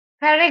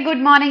Very good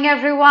morning,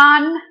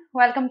 everyone.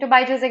 Welcome to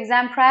BYJU'S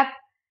Exam Prep.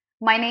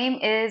 My name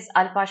is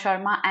Alpa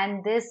Sharma,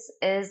 and this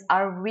is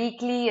our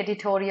weekly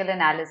editorial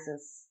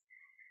analysis.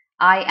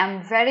 I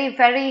am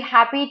very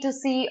happy to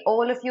see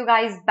all of you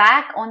guys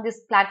back on this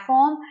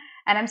platform,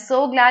 and I'm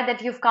so glad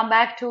that you've come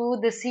back to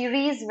the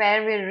series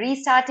where we're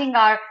restarting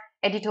our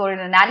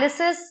editorial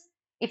analysis.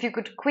 If you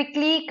could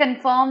quickly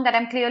confirm that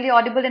I'm clearly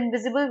audible and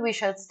visible, we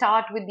shall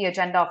start with the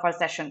agenda of our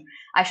session.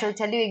 I shall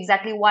tell you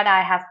exactly what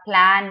I have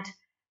planned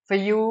for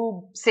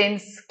you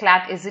since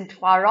CLAT isn't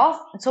far off.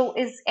 So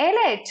is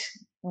ALET.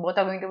 Both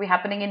are going to be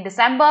happening in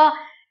December.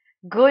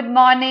 Good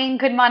morning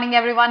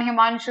everyone.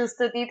 Himanshu,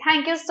 Stuti,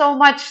 thank you so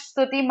much.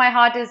 Stuti, my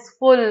heart is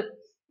full.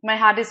 My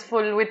heart is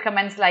full with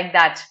comments like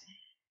that.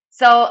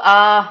 So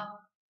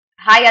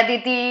hi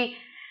Aditi.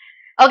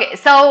 Okay,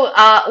 so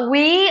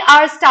we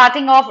are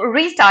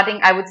restarting,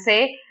 I would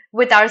say,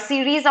 with our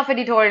series of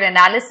editorial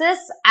analysis,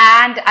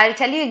 and I'll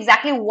tell you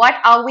exactly what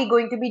are we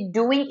going to be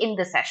doing in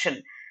the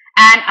session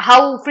and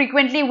how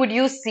frequently would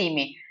you see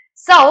me.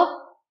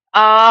 So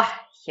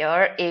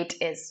here it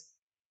is.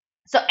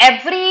 So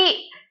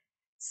every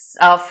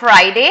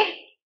Friday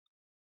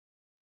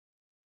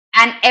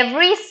and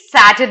every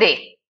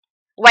Saturday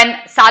when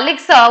Salik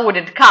sir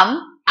wouldn't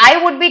come,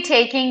 I would be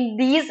taking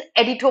these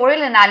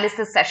editorial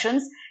analysis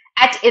sessions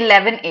at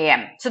 11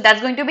 a.m. So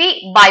that's going to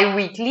be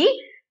bi-weekly.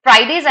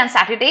 Fridays and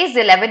Saturdays,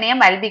 11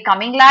 a.m. I'll be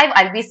coming live.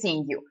 I'll be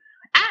seeing you.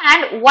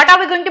 And what are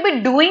we going to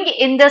be doing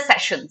in the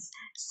sessions?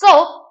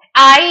 So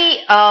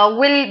I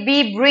will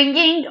be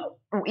bringing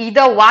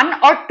either one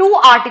or two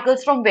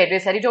articles from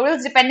various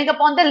editorials depending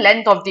upon the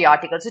length of the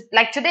article. So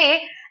like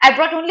today, I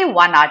brought only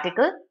one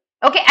article.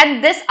 Okay,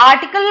 and this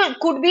article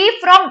could be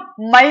from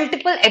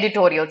multiple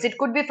editorials. It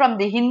could be from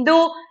the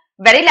Hindu,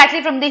 very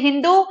likely from the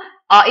Hindu.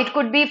 It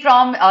could be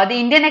from the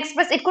Indian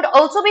Express. It could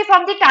also be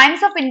from the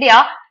Times of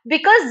India,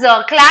 because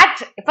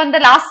CLAT from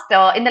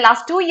the in the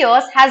last 2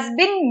 years has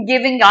been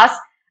giving us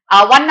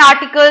one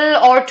article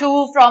or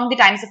two from the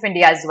Times of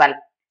India as well.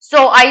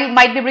 So I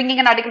might be bringing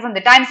an article from the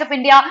Times of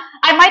India.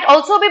 I might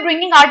also be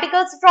bringing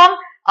articles from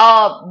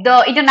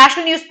the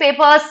international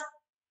newspapers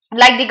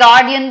like the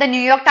Guardian, the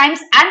New York Times,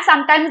 and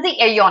sometimes the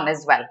Aeon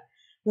as well.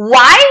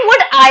 Why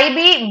would I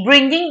be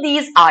bringing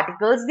these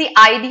articles? The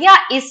idea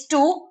is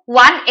to,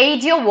 one,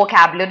 aid your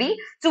vocabulary.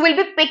 So we'll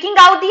be picking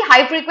out the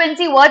high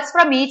frequency words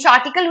from each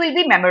article. We'll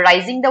be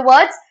memorizing the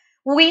words.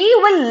 We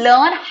will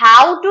learn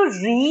how to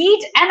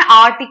read an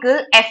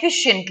article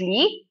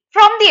efficiently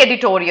from the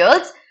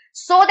editorials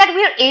so that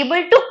we are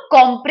able to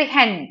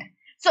comprehend.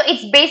 So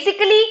it's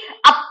basically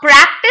a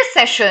practice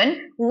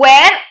session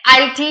where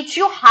I'll teach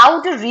you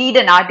how to read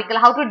an article,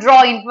 how to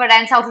draw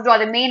inference, how to draw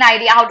the main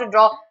idea, how to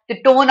draw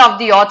the tone of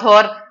the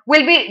author.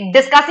 We'll be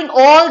discussing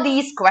all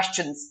these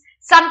questions.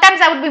 Sometimes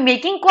I would be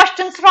making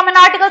questions from an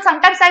article,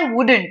 sometimes I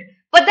wouldn't.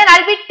 But then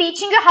I'll be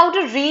teaching you how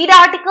to read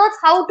articles,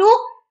 how to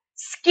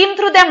skim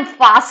through them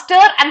faster,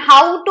 and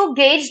how to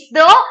gauge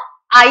the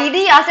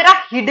ideas that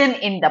are hidden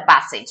in the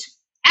passage.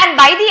 And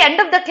by the end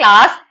of the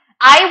class,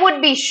 I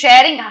would be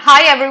sharing.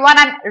 Hi everyone,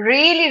 I'm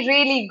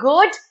really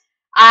good.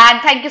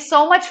 And thank you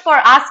so much for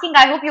asking.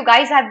 I hope you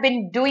guys have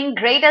been doing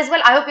great as well.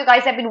 I hope you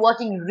guys have been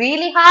working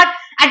really hard.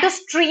 And to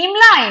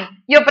streamline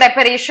your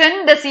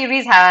preparation, the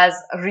series has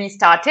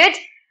restarted.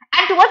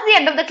 And towards the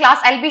end of the class,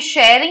 I'll be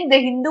sharing the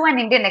Hindu and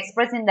Indian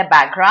Express in the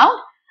background.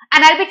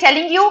 And I'll be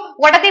telling you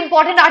what are the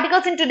important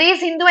articles in today's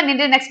Hindu and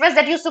Indian Express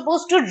that you're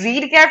supposed to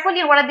read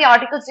carefully, and what are the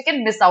articles you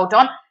can miss out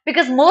on,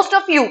 because most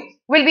of you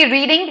will be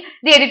reading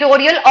the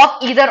editorial of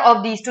either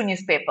of these two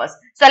newspapers.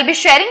 So I'll be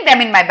sharing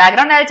them in my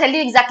background. I'll tell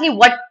you exactly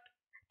what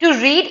to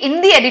read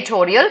in the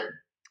editorial.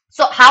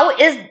 So how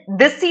is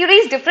this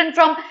series different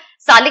from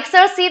Salik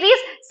sir's series?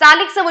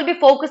 Salik sir will be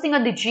focusing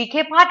on the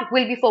GK part,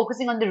 will be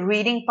focusing on the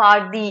reading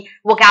part, the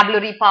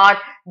vocabulary part,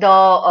 the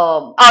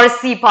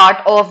RC part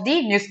of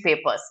the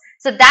newspapers.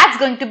 So that's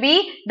going to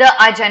be the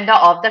agenda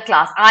of the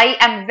class. I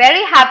am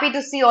very happy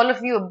to see all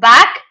of you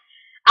back.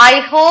 I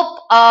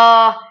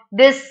hope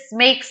this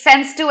makes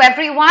sense to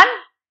everyone.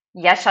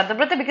 Yes,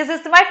 Shatabrata, because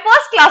it's my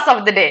first class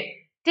of the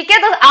day. ठीक है,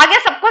 तो आ गया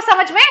सबको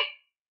समझ में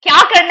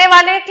क्या करने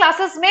वाले हैं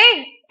classes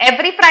में?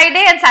 Every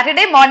Friday and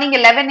Saturday morning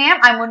 11 a.m.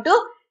 I'm going to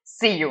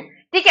see you.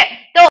 ठीक है,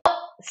 तो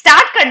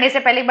start करने से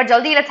पहले एक बार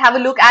जल्दी let's have a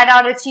look at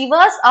our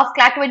achievers of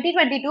CLAT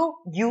 2022.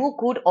 You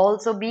could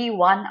also be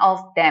one of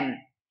them.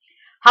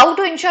 How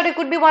to ensure you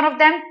could be one of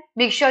them?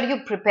 Make sure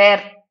you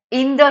prepare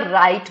in the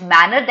right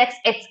manner that's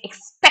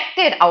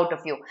expected out of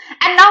you.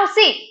 And now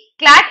see,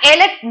 CLAT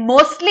ALET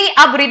mostly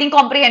अब reading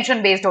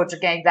comprehension based हो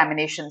चुके हैं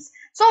examinations.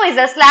 So is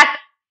a SLAT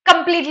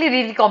completely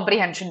reading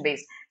comprehension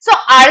based. So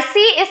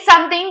RC is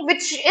something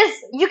which is,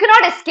 you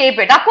cannot escape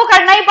it. आपको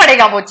करना ही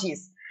पड़ेगा वो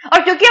चीज.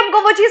 और क्योंकि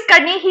हमको वो चीज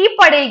करनी ही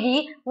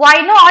पड़ेगी, why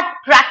not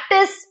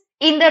practice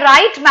in the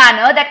right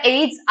manner that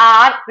aids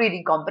our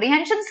reading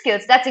comprehension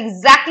skills? That's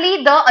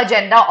exactly the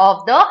agenda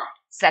of the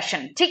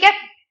session. ठीक है?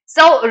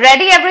 So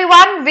ready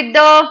everyone with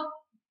the,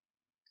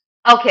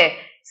 okay.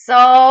 So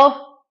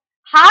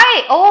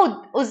hi,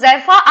 oh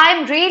Uzaifa,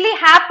 I'm really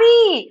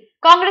happy.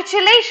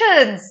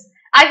 Congratulations.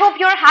 I hope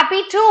you're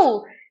happy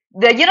too.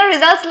 The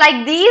results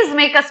like these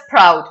make us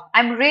proud.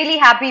 I'm really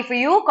happy for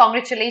you.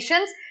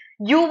 Congratulations.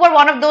 You were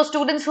one of those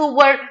students who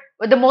were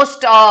the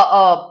most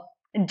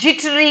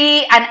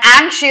jittery and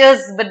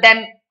anxious, but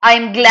then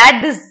I'm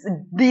glad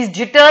these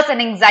jitters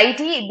and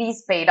anxiety,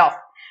 these paid off.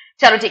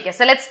 Chalo, theek hai.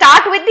 So let's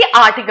start with the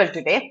article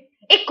today.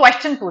 एक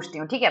question पूछती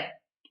हूँ, ठीक है?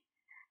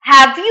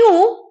 Have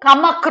you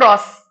come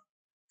across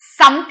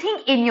something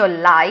in your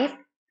life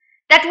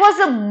that was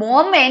a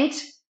moment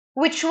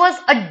which was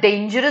a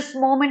dangerous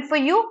moment for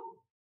you?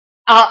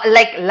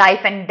 Like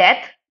life and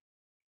death,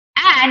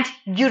 and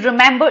you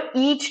remember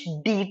each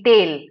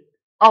detail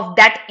of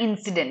that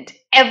incident.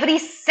 Every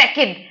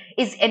second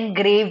is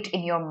engraved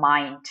in your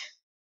mind.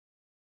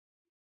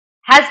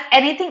 Has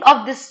anything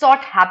of this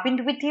sort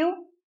happened with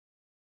you?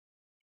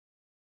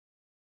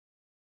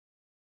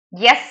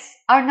 Yes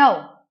or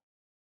no?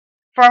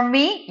 For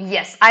me,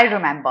 yes, I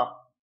remember.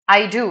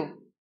 I do.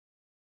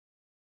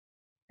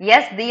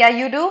 Yes, Diya,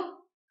 you do?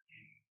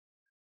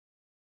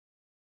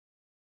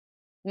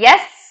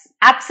 Yes,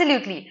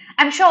 absolutely.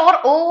 I'm sure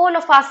all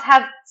of us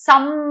have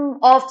some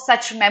of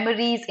such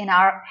memories in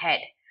our head.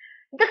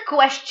 The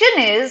question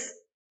is,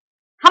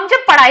 हम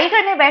जब पढ़ाई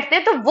करने बैठते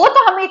हैं तो वो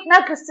तो हमें इतना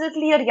क्रिस्टल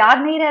क्लियर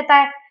याद नहीं रहता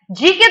है.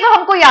 जीके तो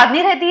हमको याद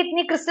नहीं रहती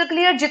इतनी क्रिस्टल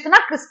क्लियर जितना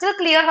क्रिस्टल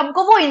क्लियर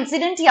हमको वो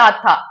इंसिडेंट याद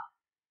था.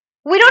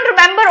 We don't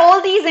remember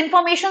all these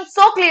information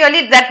so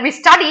clearly that we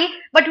study,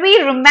 but we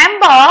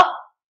remember.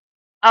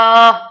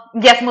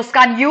 Yes,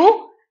 Muskan,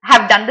 you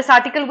have done this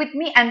article with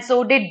me, and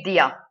so did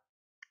Diya.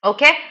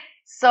 Okay,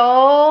 so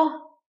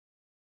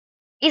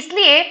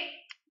इसलिए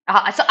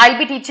so I'll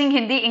be teaching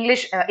Hindi,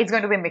 English. It's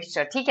going to be a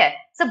mixture. ठीक है?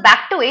 So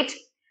back to it.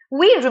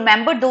 We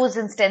remember those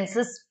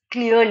instances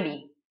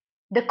clearly.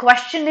 The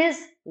question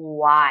is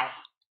why?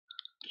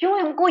 क्यों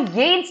हमको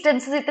ये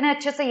instances इतने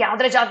अच्छे से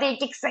याद रह जाते हैं,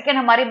 एक सेकंड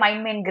हमारे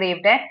माइंड में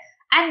engraved है,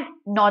 and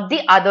not the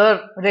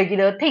other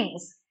regular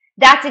things?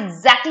 That's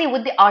exactly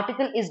what the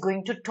article is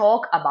going to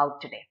talk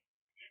about today.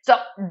 So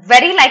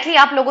very likely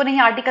आप लोगों ने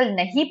ये article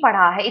नहीं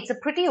पढ़ा है. It's a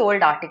pretty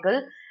old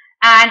article,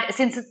 and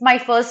since it's my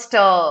first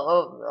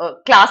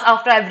class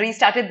after I've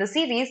restarted the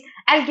series,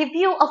 I'll give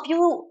you a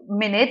few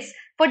minutes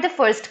for the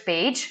first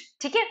page.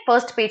 ठीक है?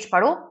 First page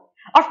पढ़ो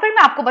और फिर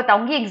मैं आपको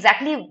बताऊंगी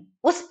exactly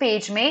उस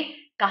पेज में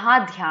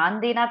कहाँ ध्यान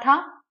देना था,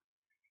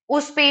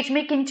 उस पेज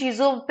में किन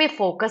चीजों पे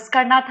फोकस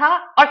करना था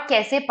और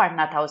कैसे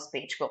पढ़ना था उस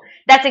पेज को.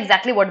 That's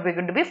exactly what we're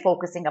going to be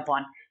focusing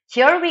upon.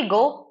 Here we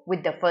go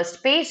with the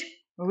first page.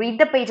 Read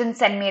the page and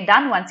send me a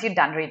done once you're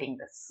done reading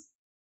this.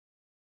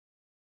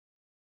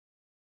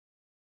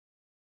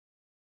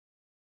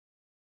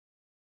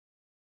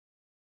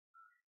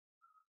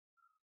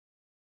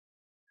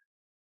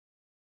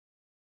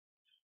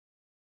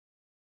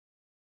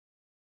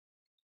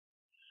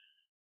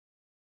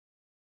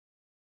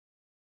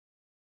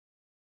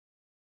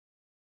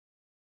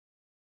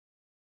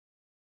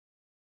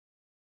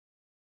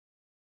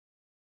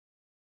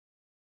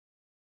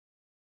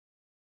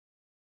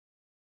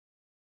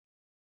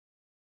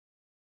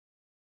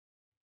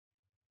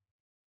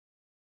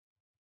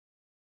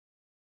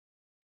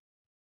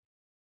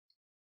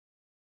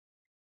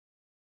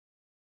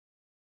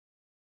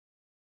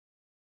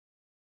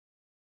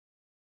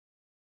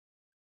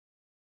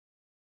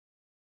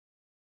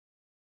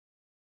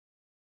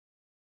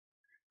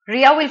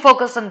 Ria will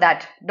focus on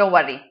that. Don't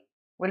worry.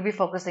 We'll be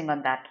focusing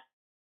on that.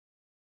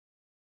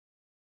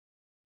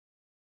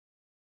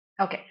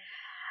 Okay.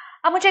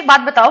 अब मुझे एक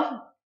बात बताओ.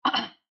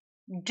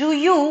 Do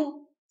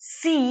you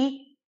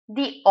see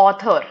the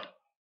author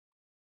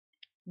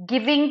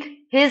giving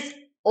his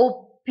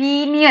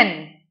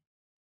opinion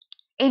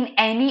in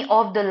any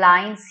of the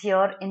lines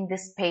here in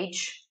this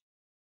page?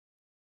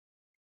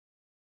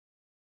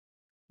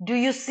 Do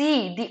you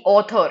see the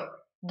author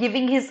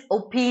giving his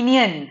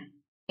opinion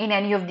in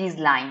any of these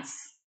lines?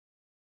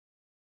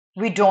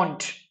 We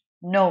don't.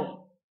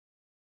 No.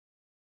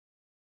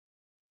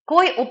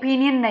 कोई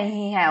opinion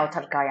नहीं है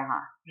author का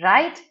यहाँ,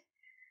 right?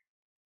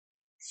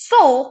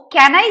 So,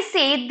 can I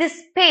say this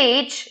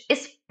page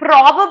is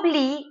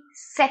probably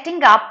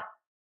setting up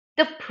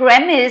the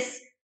premise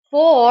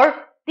for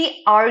the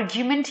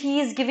argument he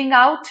is giving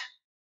out?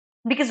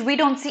 Because we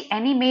don't see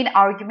any main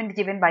argument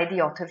given by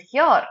the author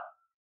here.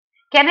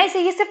 Can I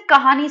say ये सिर्फ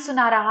कहानी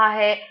सुना रहा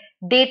है,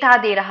 data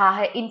दे रहा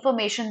है,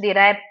 information दे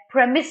रहा है,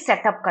 premise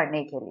सेटअप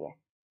करने के लिए?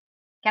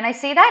 Can I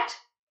say that?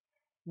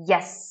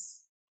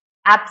 Yes,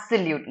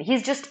 absolutely.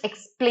 He's just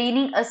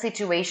explaining a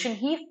situation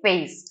he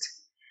faced.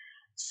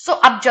 So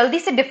अब जल्दी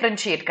से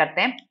differentiate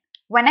करते हैं.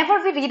 Whenever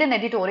we read an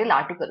editorial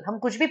article, हम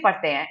कुछ भी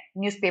पढ़ते हैं,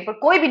 न्यूज़पेपर,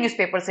 कोई भी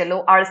न्यूज़पेपर से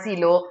लो, RC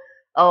लो,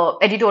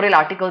 editorial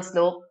articles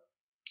लो,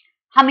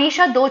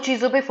 हमेशा दो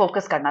चीजों पे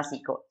फोकस करना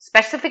सीखो.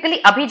 स्पेसिफिकली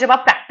अभी जब आप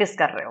प्रैक्टिस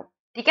कर रहे हो,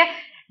 ठीक है?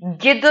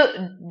 ये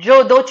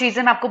जो दो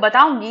चीजें मैं आपको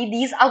बताऊंगी,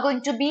 these are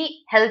going to be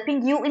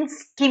helping you in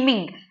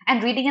skimming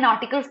and reading an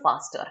article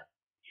faster.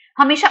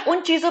 हमेशा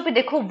उन चीजों पे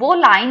देखो वो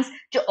लाइंस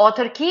जो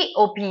ऑथर की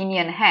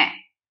ओपिनियन है.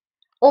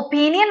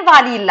 ओपिनियन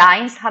वाली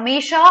लाइंस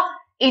हमेशा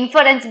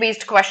inference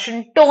based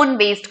question, tone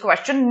based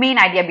question, main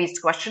idea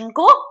based question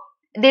को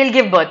they'll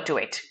give birth to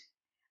it.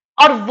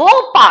 और वो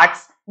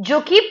पार्ट्स जो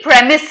कि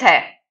प्रेमिस है।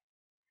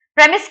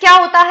 प्रेमिस क्या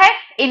होता है?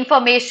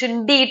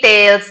 Information,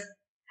 details.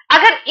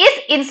 अगर इस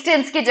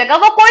इंस्टेंस की जगह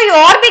वो कोई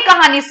और भी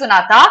कहानी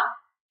सुनाता,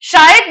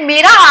 शायद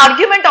मेरा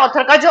आर्ग्यूमेंट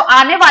ऑथर का जो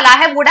आने वाला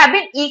है would have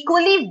been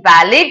equally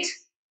valid,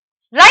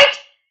 right?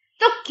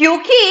 तो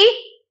क्योंकि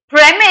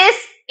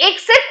प्रेमिस एक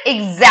सिर्फ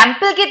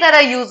एग्जाम्पल की तरह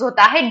यूज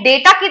होता है,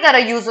 डेटा की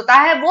तरह यूज होता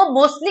है, वो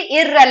मोस्टली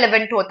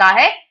इररेलेवेंट होता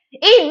है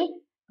इन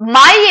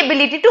my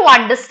ability to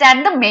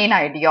understand the main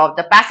idea of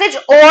the passage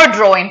or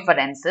draw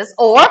inferences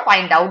or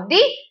find out the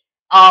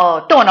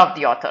tone of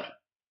the author.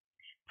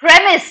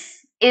 Premise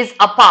is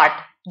a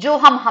part जो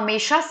हम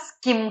हमेशा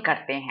स्किम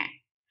करते हैं,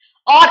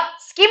 और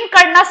स्किम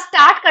करना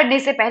स्टार्ट करने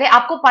से पहले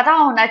आपको पता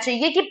होना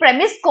चाहिए कि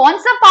प्रेमिस कौन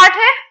सा पार्ट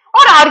है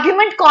और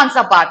आर्ग्यूमेंट कौन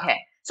सा पार्ट है.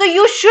 So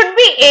you should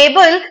be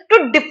able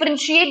to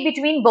differentiate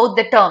between both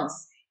the terms.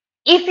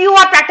 If you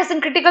are practicing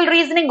critical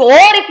reasoning,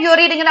 or if you are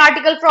reading an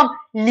article from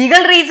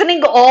legal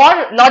reasoning or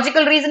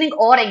logical reasoning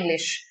or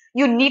English,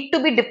 you need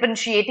to be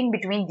differentiating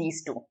between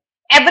these two.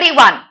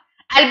 Everyone,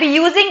 I'll be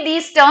using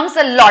these terms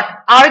a lot,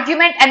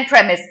 argument and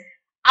premise.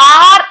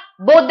 Are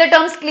both the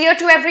terms clear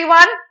to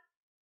everyone?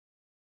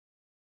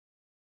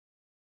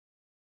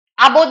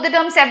 Are both the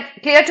terms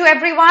clear to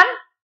everyone?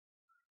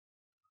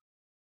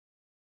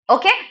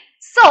 Okay,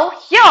 so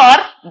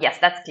here, yes,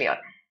 that's clear.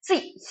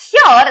 See,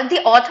 here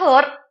the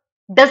author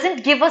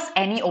doesn't give us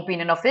any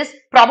opinion of his.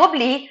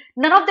 Probably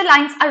none of the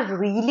lines are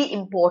really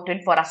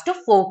important for us to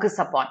focus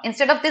upon.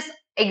 Instead of this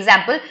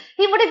example,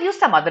 he would have used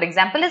some other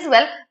example as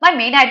well. My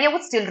main idea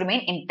would still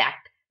remain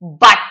intact.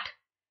 But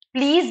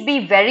please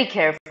be very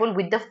careful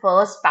with the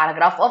first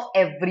paragraph of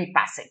every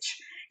passage.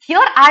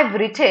 Here I've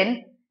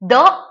written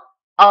the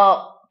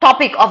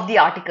topic of the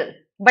article,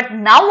 but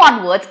now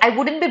onwards I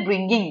wouldn't be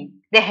bringing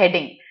the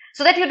heading,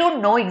 so that you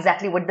don't know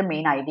exactly what the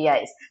main idea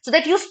is, so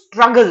that you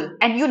struggle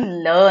and you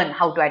learn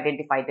how to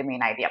identify the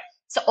main idea.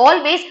 So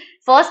always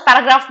first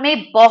paragraph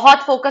में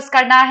बहुत focus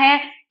करना है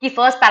कि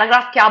first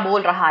paragraph क्या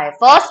बोल रहा है.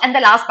 First and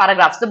the last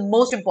paragraphs, the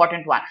most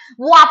important one,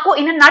 वो आपको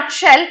in a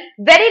nutshell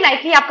very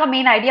likely आपका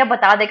main idea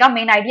बता देगा.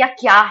 main idea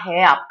क्या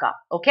है आपका.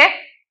 Okay?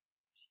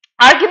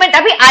 Argument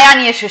अभी आया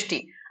नहीं है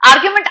सृष्टि.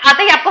 Argument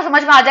आते ही आपको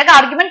समझ में आ जाएगा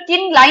argument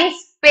किन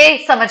lines पे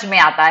समझ में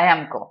आता है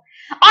हमको.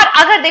 और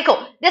अगर देखो,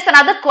 this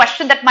another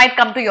question that might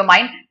come to your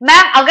mind,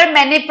 ma'am अगर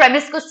मैंने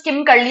प्रेमिस को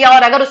स्किम कर लिया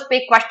और अगर उस पर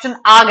क्वेश्चन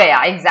आ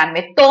गया एग्जाम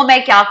में, तो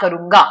मैं क्या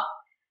करूंगा?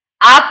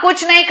 आप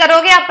कुछ नहीं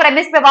करोगे, आप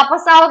प्रेमिस पे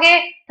वापस आओगे,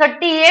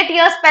 38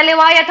 इयर्स पहले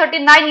हुआ या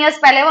 39 इयर्स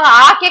पहले हुआ,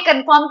 आके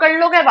कंफर्म कर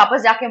लोगे,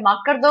 वापस जाके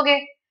मार्क कर दोगे.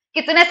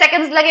 कितने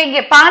सेकंड्स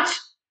लगेंगे? 5.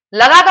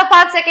 लगा दो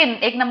 5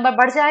 सेकंड, एक नंबर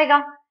बढ़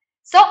जाएगा.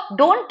 So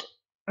don't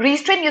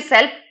restrain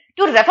yourself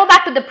to refer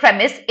back to the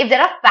premise if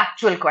there are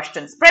factual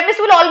questions. Premise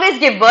will always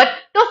give birth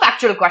to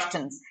factual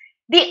questions.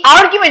 The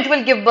argument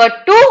will give birth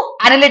to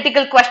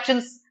analytical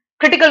questions,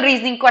 critical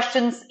reasoning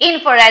questions,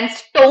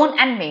 inference, tone,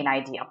 and main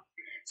idea.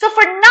 So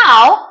for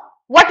now,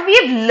 what we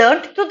have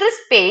learned through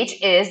this page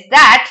is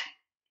that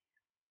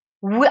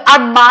our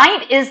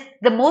mind is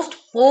the most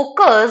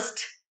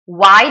focused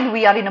while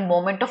we are in a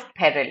moment of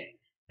peril.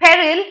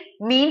 Peril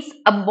means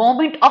a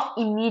moment of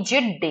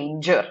immediate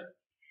danger.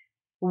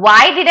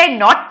 Why did I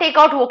not take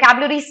out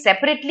vocabulary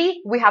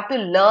separately? We have to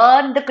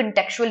learn the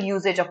contextual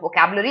usage of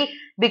vocabulary,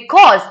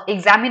 because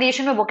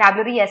examination में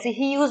vocabulary ऐसे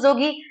ही use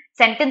होगी.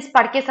 Sentence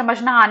पढ़ के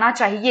समझना आना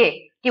चाहिए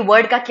कि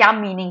word का क्या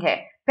meaning है.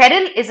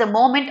 Peril is a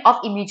moment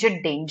of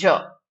immediate danger.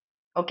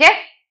 Okay?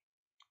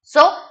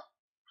 So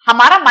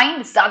हमारा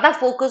माइंड ज्यादा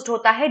फोकस्ड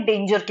होता है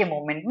डेंजर के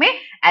मोमेंट में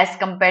as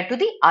compare to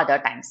the other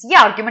times. ये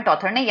आर्ग्यूमेंट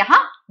ऑथर ने यहां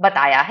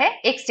बताया है,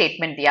 एक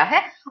स्टेटमेंट दिया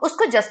है,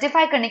 उसको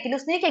जस्टिफाई करने के लिए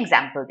उसने एक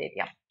एग्जांपल दे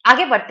दिया.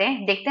 आगे बढ़ते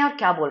हैं, देखते हैं और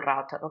क्या बोल रहा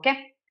author. Okay,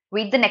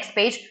 read the next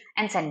page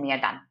and send me a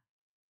done.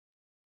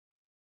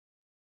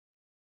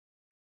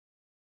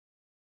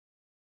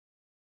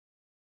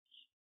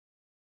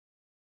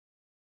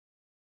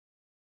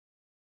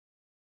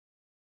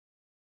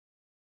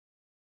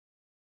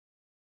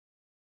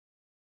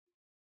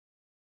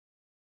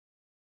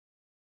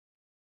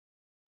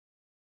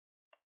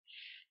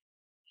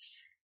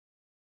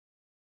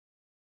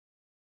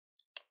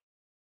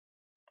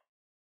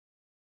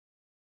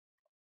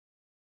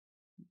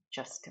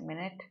 Just a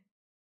minute.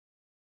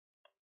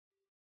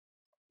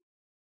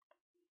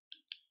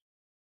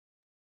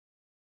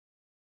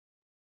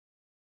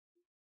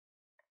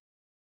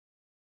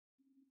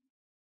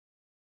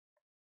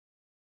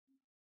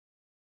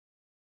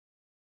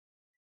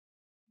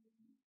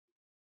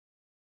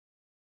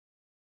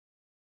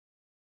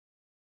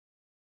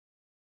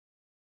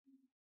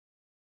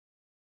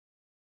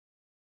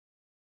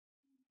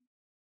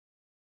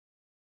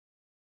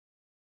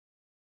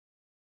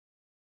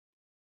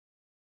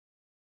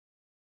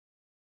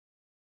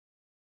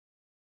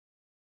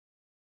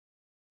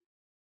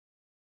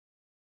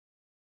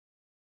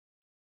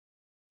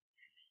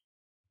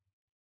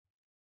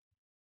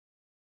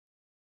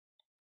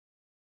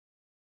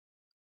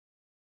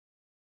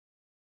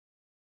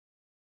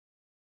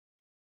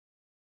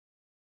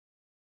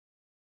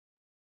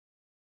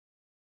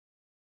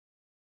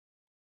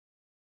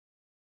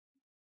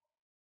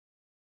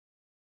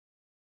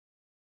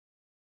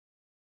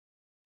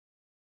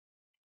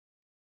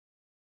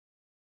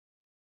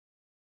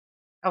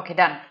 Okay,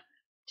 done.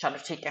 चलो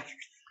ठीक है.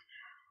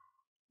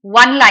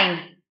 One line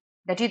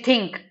that you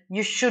think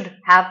you should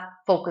have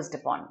focused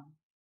upon.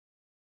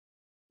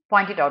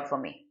 Point it out for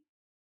me.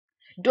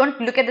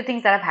 Don't look at the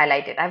things that I've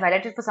highlighted. I've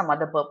highlighted for some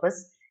other purpose.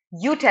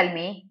 You tell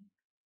me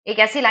एक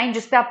ऐसी line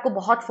जिस पे आपको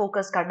बहुत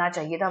focus करना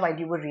चाहिए था while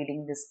you were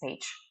reading this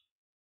page.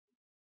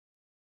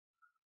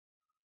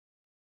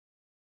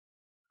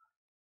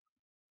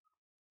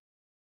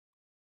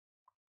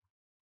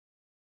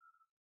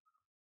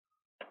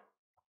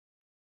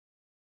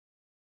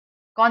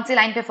 कौन सी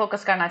लाइन पे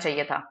फोकस करना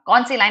चाहिए था?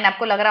 कौन सी लाइन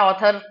आपको लग रहा है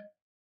ऑथर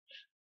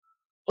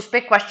उस पे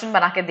क्वेश्चन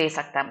बना के दे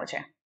सकता है मुझे?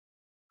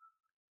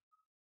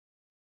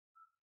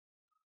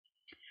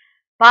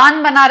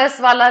 पान बनारस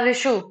वाला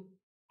ऋषु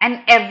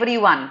एंड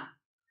एवरीवन.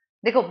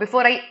 देखो,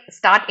 before I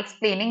start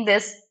explaining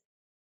this,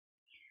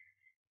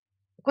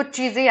 कुछ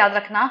चीजें याद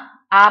रखना.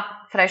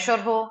 आप फ्रेशर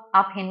हो,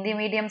 आप हिंदी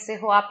मीडियम से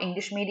हो, आप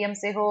इंग्लिश मीडियम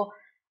से हो,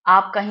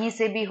 आप कहीं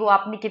से भी हो,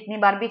 आपने कितनी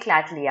बार भी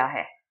क्लैट लिया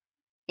है,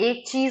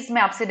 एक चीज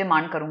मैं आपसे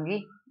डिमांड करूंगी,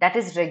 दैट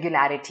इज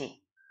रेगुलरिटी.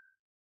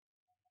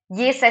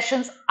 ये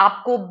सेशंस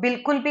आपको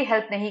बिल्कुल भी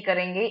हेल्प नहीं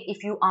करेंगे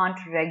if you art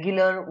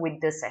regular with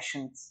the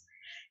sessions.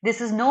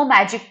 This is no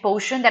magic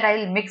potion that I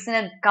will mix in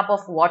a cup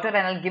of water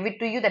and I will give it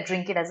to you that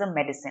drink it as a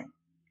medicine.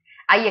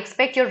 I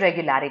expect your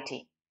regularity.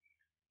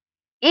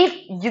 If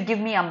you give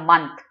me a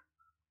month,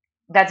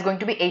 that's going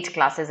to be 8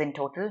 classes in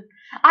total.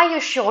 I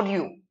assure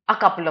you a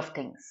couple of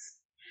things.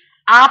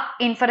 आप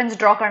inference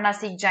draw करना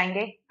सीख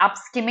जाएंगे, आप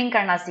skimming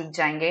करना सीख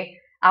जाएंगे,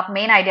 आप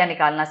main idea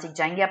निकालना सीख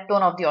जाएंगे, आप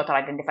tone of the author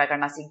identify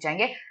करना सीख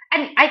जाएंगे,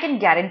 and I can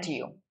guarantee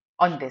you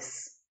on this.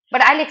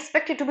 But I'll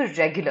expect you to be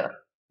regular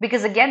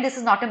because again, this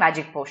is not a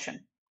magic potion.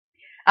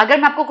 अगर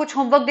मैं आपको कुछ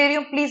homework दे रही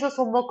हूँ, please उस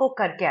homework को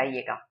करके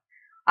आइएगा.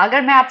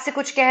 अगर मैं आपसे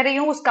कुछ कह रही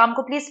हूँ, उस काम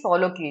को प्लीज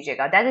फॉलो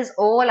कीजिएगा. That is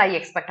all I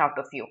expect out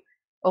of you.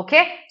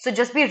 Okay, so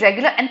just be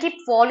regular and keep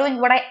following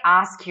what I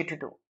ask you to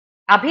do.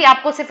 अभी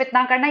आपको सिर्फ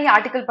इतना करना है, ये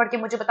आर्टिकल पढ़ के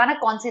मुझे बताना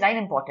कौन सी लाइन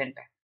इंपॉर्टेंट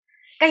है.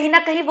 कहीं ना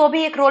कहीं वो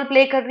भी एक रोल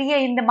प्ले कर रही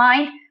है in the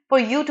mind for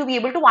you to be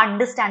able to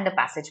understand the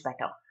passage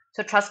better.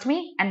 So trust me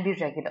and be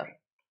regular.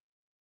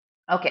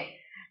 Okay,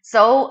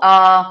 so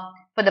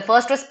for the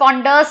first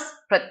responders,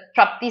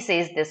 Trapti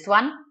says this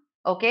one.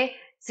 Okay,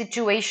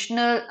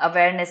 situational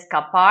awareness का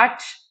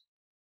part,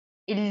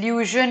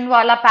 illusion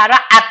वाला para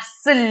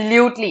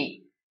absolutely,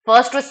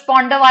 first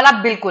responder वाला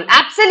बिल्कुल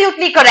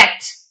absolutely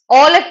correct.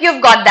 All of you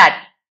have got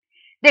that.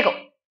 देखो,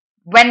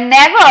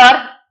 whenever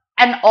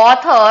an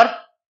author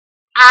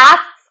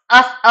asks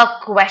us a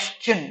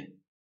question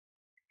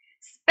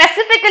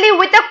specifically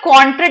with a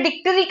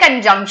contradictory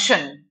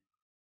conjunction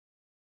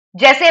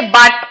जैसे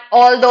but,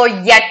 although,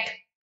 yet,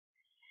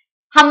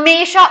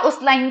 हमेशा उस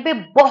line पे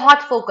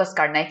बहुत फोकस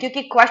करना है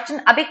क्योंकि क्वेश्चन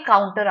अब एक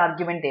काउंटर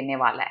आर्ग्यूमेंट देने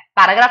वाला है,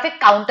 पैराग्राफ एक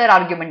काउंटर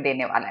आर्ग्यूमेंट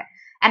देने वाला है.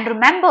 And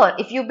remember,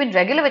 if you been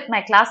regular with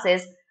my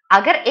classes,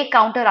 अगर एक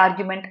काउंटर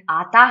आर्ग्यूमेंट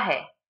आता है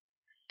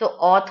तो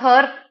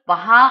ऑथर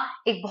वहां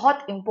एक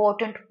बहुत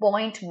इंपॉर्टेंट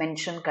पॉइंट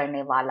मेंशन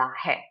करने वाला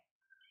है.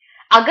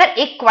 अगर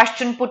एक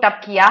क्वेश्चन पुट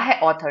अप किया है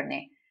ऑथर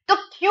ने, तो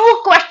क्यों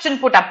क्वेश्चन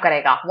पुट अप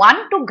करेगा?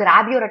 1, to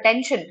grab your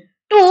attention,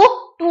 2,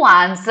 to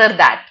answer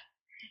that.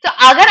 तो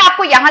अगर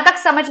आपको यहां तक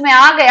समझ में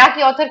आ गया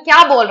कि ऑथर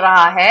क्या बोल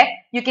रहा है,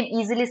 you can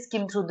easily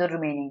skim through the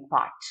remaining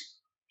part.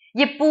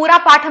 ये पूरा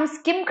पार्ट हम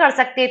स्किम कर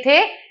सकते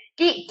थे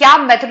कि क्या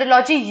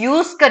मेथोडोलॉजी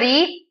यूज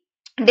करी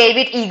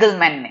डेविड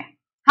ईगलमैन ने,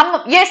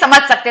 हम ये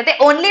समझ सकते थे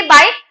only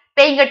by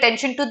paying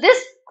attention to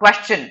this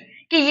question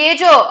कि ये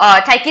जो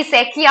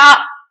टाइकीसैकिया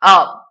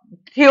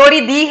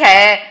थ्योरी दी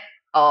है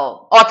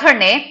ऑथर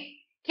ने,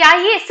 क्या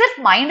ये सिर्फ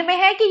माइंड में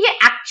है कि ये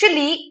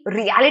एक्चुअली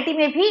रियलिटी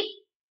में भी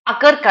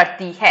अकर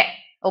करती है.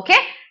 Okay,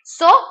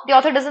 so the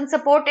author doesn't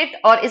support it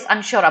or is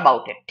unsure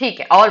about it. ठीक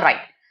है, all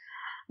right.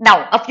 Now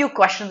a few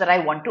questions that I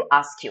want to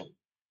ask you.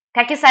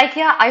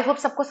 Tachycardia, I hope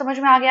सबको समझ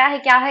में आ गया है.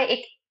 क्या है?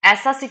 एक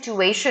ऐसा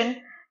सिचुएशन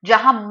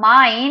जहां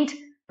माइंड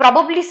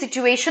probably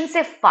सिचुएशन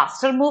से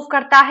फास्टर मूव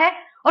करता है,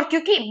 और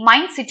क्योंकि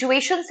माइंड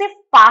सिचुएशन से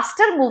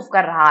फास्टर मूव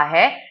कर रहा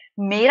है,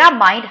 मेरा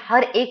माइंड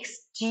हर एक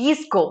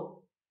चीज को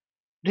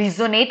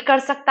रिजोनेट कर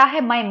सकता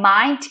है. My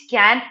mind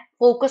can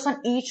focus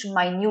on each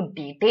minute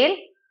detail.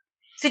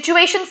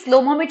 Situation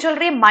slow mo में चल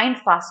रही है, माइंड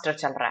फास्टर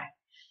चल रहा है,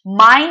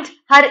 माइंड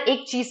हर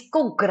एक चीज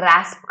को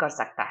ग्रास्प कर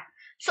सकता है.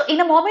 सो इन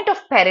a moment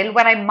of peril,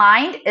 when our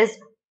mind is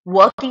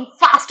working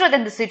faster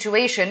than the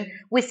situation,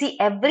 we see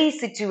every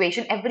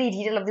situation, every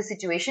detail of the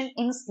situation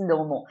in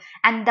slow-mo,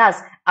 and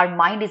thus our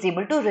mind is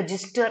able to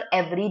register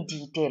every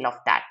detail of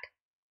that.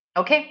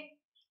 Okay?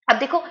 अब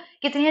देखो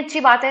कितनी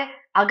अच्छी बात है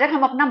अगर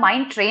हम अपना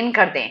mind train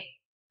कर दें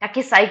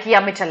ताकि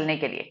साइकिया में चलने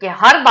के लिए, कि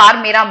हर बार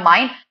मेरा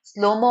माइंड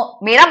स्लोमो,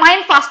 मेरा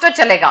माइंड फास्टर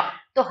चलेगा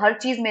तो हर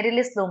चीज मेरे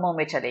लिए स्लोमो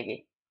में चलेगी.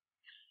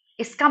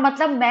 इसका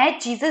मतलब मैं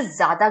चीजें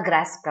ज्यादा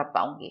ग्रास्प कर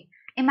पाऊंगी.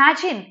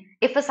 Imagine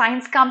if a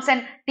science comes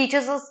and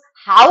teaches us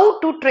how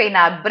to train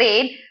our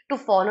brain to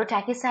follow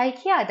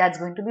tachycardia. That's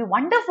going to be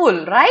wonderful,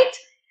 right?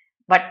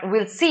 But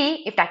we'll see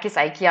if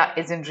tachycardia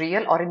is in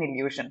real or an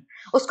illusion.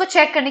 उसको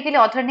check करने के लिए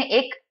author ने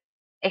एक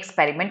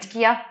experiment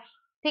किया.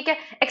 ठीक है,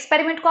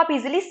 experiment को आप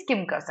इजीली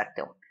स्किम कर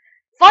सकते हो.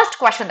 First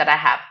question that I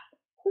have,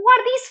 Who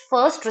are these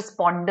first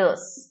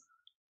responders?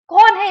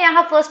 कौन है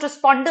यहाँ first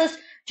responders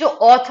जो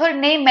author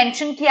ने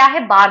mention किया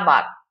है बार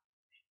बार?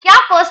 क्या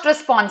first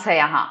response है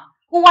यहाँ?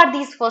 Who are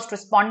these first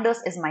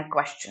responders is my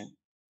question.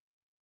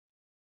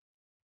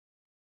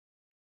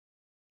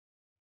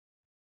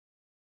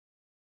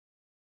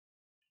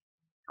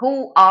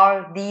 Who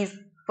are these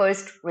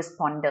first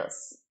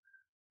responders?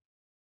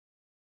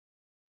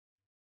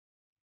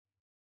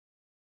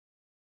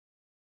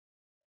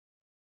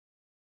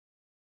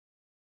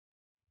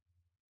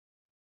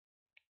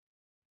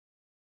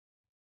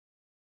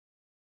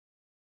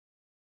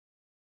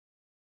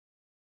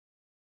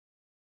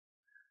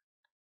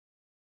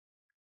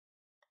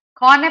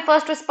 कौन है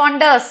first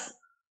responders?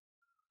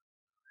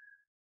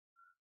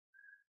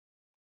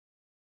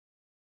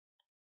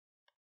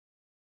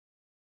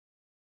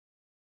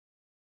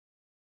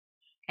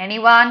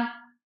 Anyone?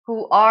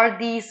 Who are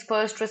these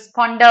first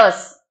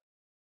responders?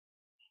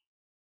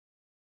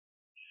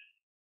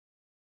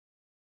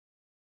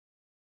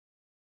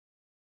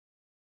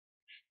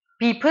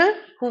 People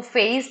who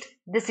faced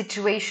the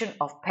situation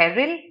of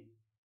peril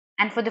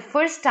and for the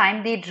first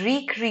time they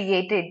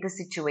recreated the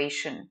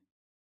situation.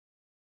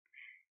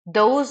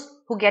 Those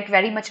who get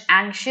very much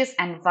anxious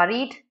and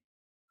worried.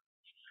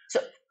 So,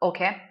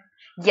 okay.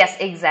 Yes,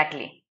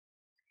 exactly.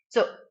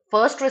 So,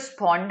 first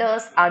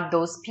responders are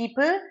those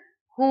people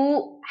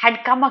who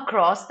had come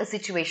across a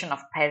situation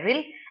of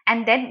peril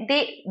and then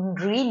they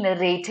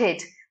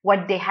re-narrated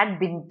what they had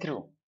been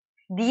through.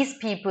 These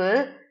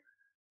people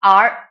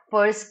are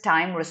first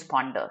time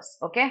responders.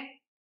 Okay.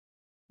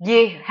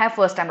 ये है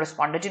first time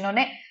responder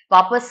जिन्होंने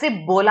वापस से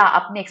बोला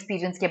अपने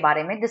experience के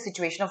बारे में the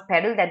situation of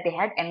peril that they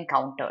had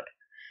encountered.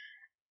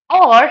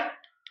 और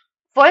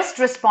फर्स्ट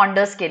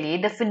रिस्पॉन्डर्स के लिए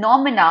the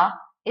phenomena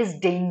is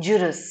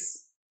dangerous.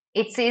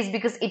 It says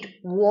because it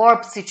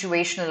warp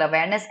situational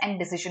awareness and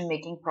decision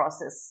making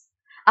process.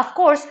 Of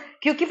course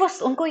क्योंकि वो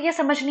उनको ये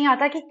समझ नहीं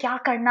आता कि क्या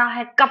करना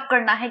है, कब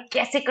करना है,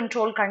 कैसे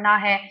कंट्रोल करना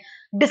है.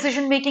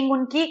 डिसीजन मेकिंग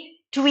उनकी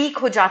ट्वीक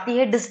हो जाती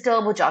है,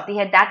 डिस्टर्ब हो जाती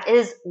है. That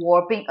is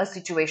warping a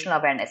situational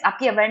awareness.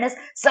 आपकी अवेयरनेस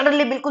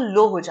सडनली बिल्कुल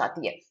लो हो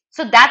जाती है.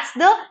 So that's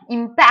the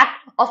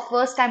impact of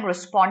first time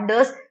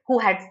responders who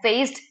had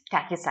faced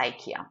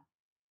tachypsychia.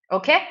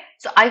 Okay,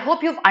 so I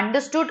hope you've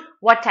understood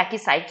what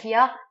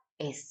tachypsychia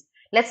is.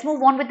 Let's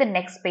move on with the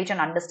next page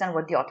and understand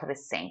what the author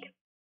is saying.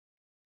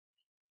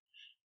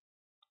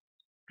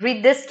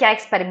 Read this. क्या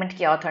experiment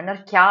किया author ने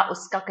और क्या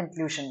उसका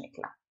conclusion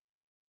निकला.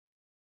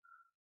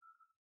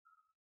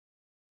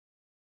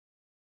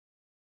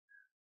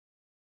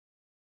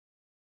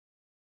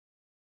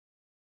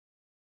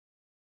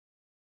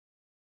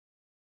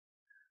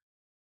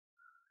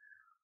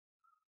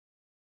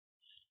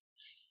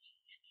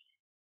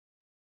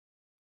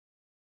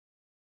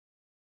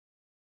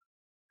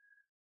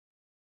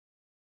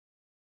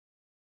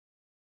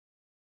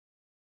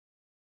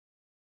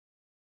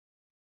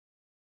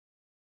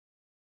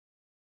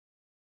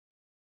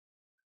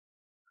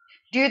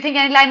 Do you think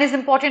any line is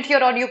important here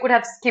or you could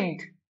have skimmed?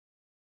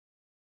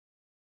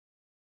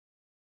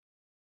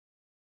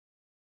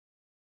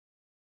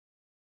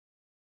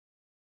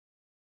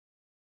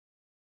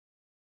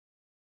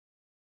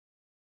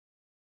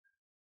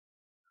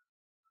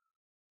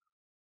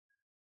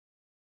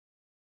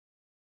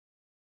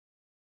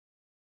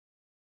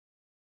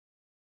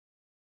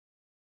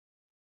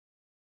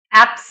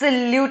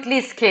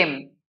 Absolutely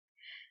skim.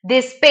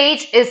 This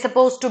page is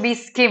supposed to be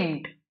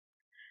skimmed.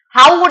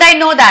 How would I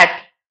know that?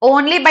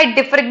 Only by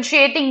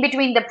differentiating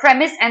between the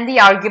premise and the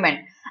argument.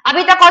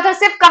 अभी तक author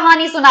सिर्फ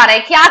कहानी सुना रहा है.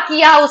 क्या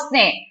किया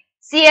उसने?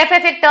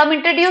 CFF एक टर्म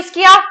इंट्रोड्यूस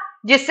किया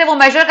जिससे वो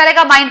मेजर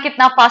करेगा माइंड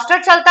कितना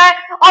फास्टर चलता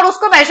है और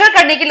उसको मेजर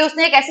करने के लिए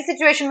उसने एक ऐसी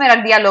सिचुएशन में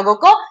रख दिया लोगों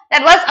को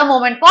that was a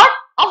moment for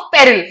of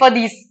peril for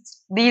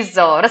these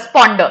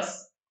responders.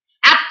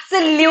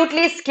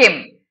 Absolutely skim.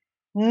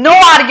 No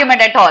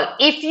argument at all.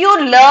 If you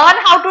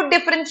learn how to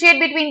differentiate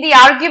between the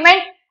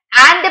argument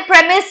and the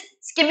premise,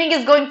 skimming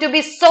is going to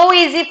be so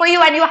easy for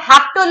you and you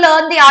have to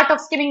learn the art of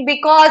skimming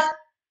because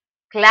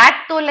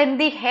CLAT तो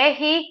लेंदी है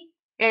ही,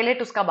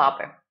 AILET उसका बाप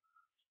है.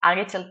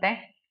 आगे चलते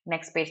हैं,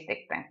 next page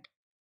देखते हैं.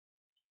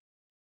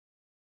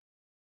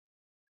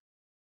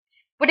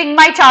 Putting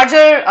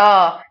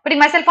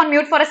myself on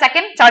mute for a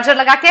second, charger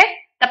लगा के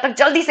तब तक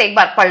जल्दी से एक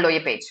बार पढ़ लो ये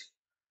page.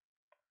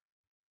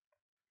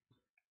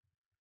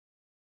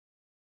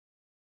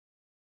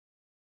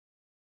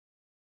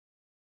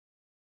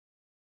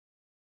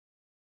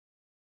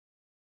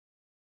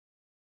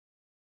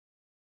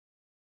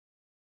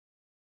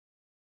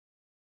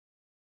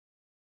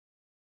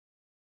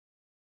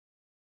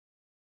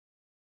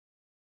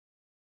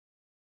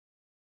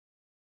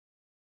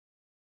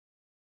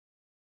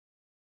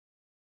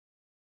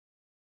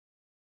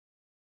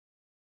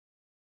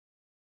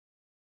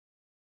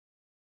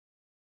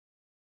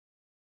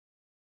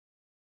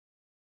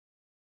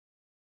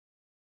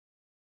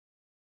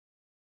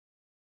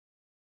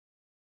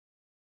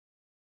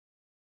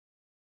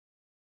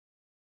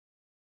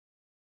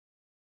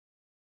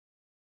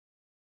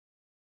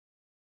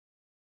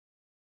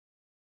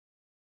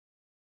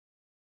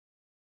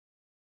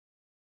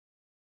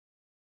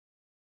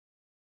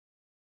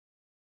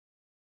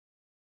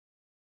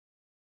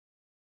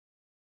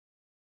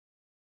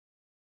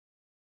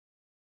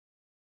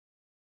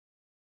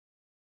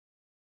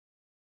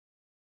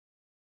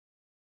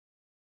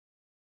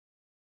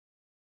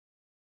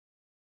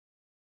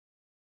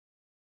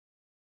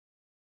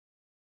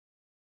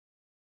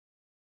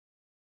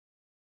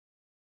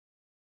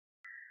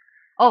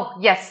 Oh,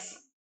 yes.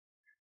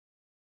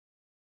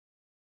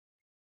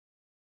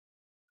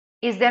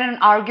 Is there an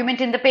argument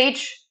in the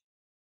page?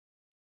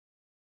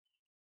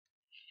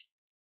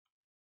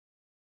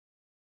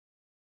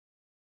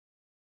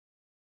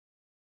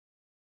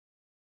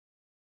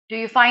 Do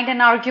you find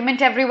an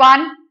argument,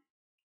 everyone?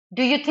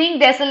 Do you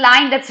think there's a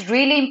line that's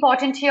really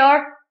important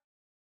here?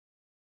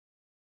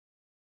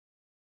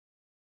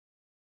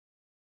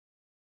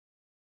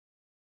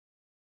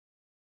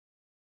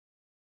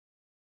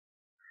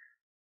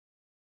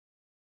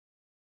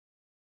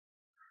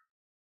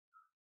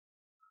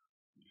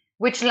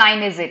 Which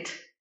line is it?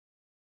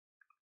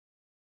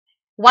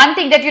 One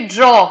thing that you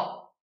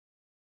draw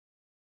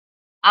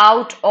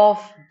out of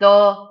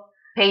the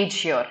page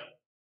here.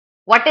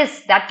 What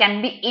is that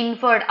can be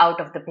inferred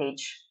out of the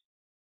page?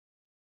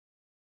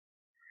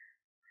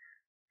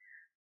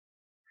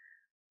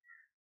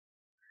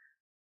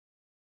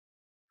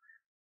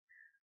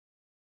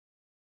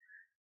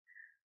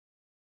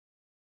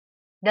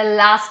 The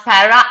last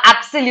para,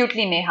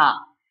 absolutely, Neha.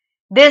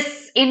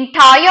 This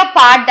entire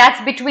part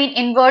that's between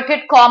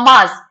inverted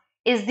commas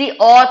is the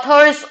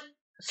author's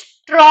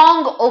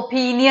strong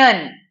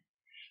opinion.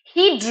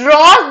 He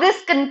draws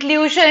this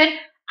conclusion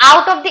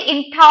out of the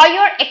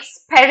entire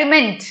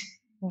experiment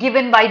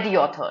given by the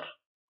author.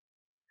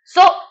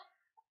 So,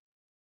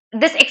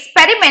 this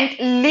experiment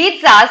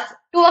leads us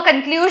to a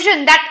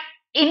conclusion that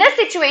in a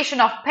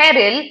situation of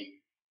peril,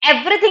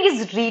 everything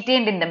is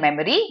retained in the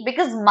memory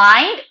because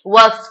mind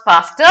works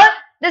faster.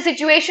 The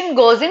situation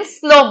goes in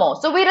slow-mo.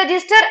 So we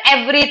register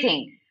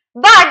everything.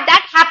 But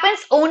that happens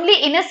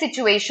only in a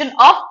situation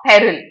of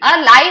peril,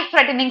 a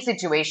life-threatening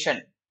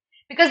situation.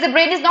 Because the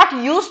brain is not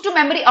used to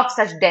memory of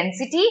such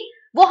density,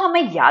 वो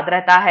हमें याद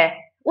रहता है.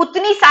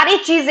 उतनी सारी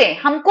चीजें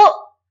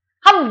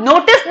हम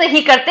notice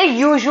नहीं करते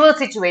यूजुअल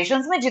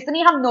सिचुएशंस में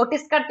जितनी हम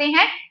नोटिस करते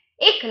हैं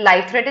एक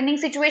लाइफ थ्रेटनिंग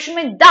सिचुएशन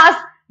में.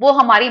 दस वो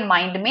हमारी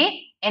माइंड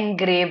में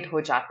engraved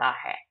हो जाता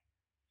है.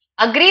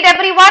 Agreed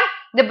everyone?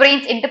 The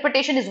brain's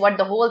interpretation is what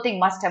the whole thing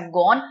must have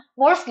gone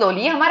more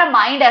slowly. हमारा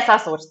माइंड ऐसा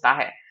सोचता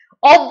है.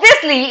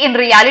 Obviously, in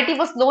reality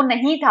वो स्लो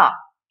नहीं था.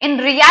 In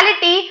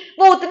reality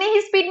वो उतनी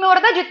ही स्पीड में हो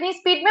रहा था जितनी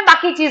स्पीड में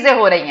बाकी चीजें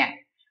हो रही हैं.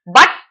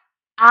 But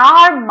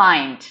our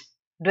mind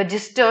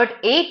registered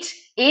it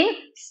in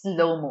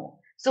slow-mo.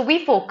 So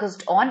we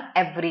focused on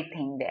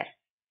everything there.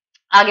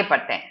 आगे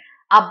पढ़ते हैं.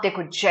 अब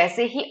देखो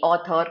जैसे ही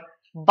ऑथर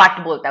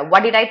but बोलता है.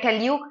 What did I tell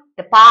you?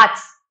 The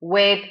parts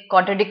with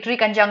contradictory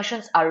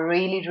conjunctions are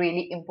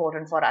really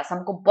important for us.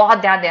 हमको बहुत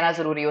ध्यान देना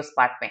जरूरी है उस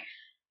पार्ट में.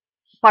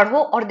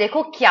 पढ़ो और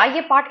देखो क्या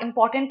ये पार्ट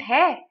इंपॉर्टेंट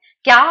है,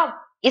 क्या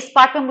इस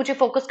पार्ट पे मुझे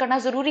फोकस करना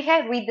जरूरी है.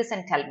 Read this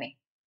and tell me.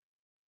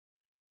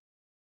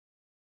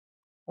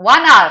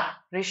 1 hour.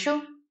 Rishu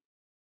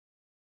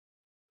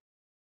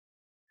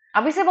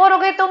अभी से बोर हो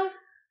गए तुम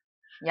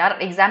यार.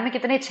 एग्जाम में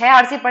कितने 6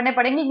 आरसी पढ़ने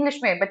पड़ेंगे इंग्लिश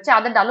में. बच्चे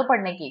आदत डालो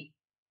पढ़ने की.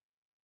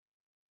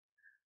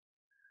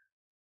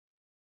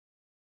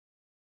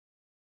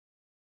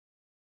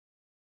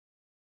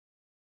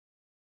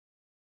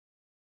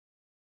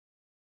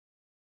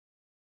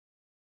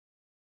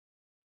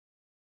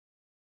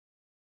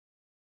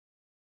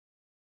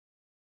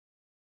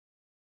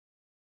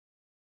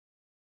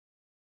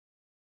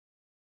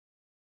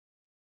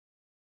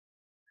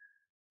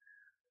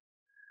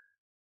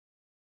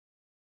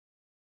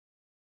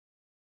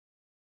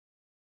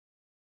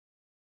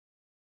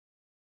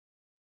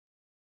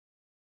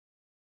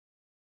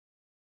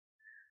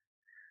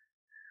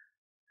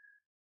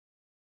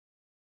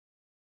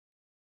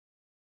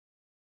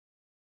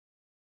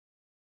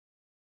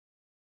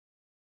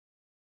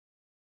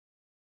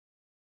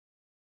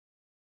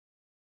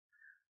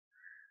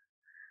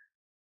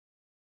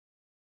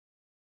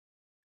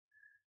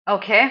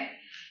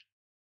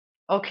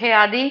 ओके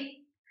आदि,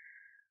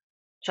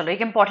 चलो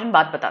एक इंपॉर्टेंट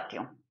बात बताती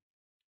हूं.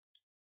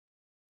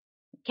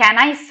 कैन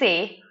आई से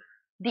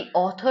the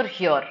author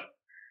here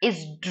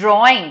is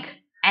drawing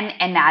an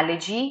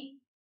analogy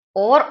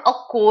or a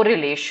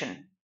correlation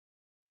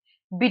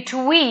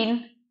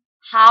between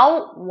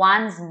how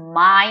one's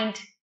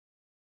mind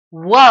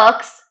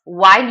works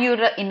while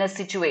you're in a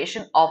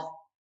situation of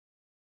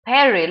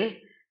peril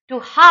to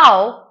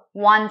how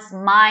one's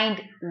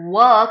mind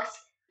works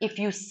if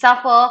you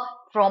suffer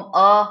from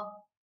a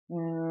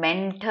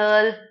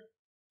mental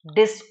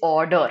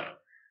disorder.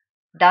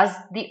 Does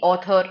the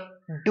author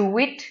do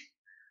it?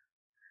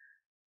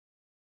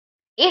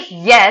 If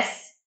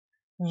yes,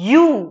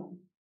 you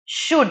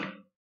should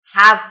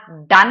have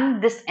done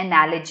this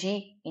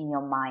analogy in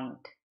your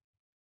mind.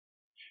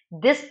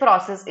 This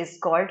process is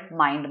called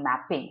mind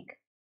mapping.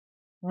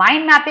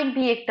 Mind mapping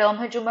भी एक term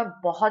है जो मैं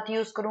बहुत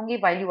use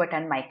करूंगी while you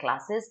attend my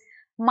classes.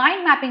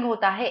 Mind mapping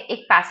होता है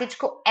एक पैसेज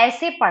को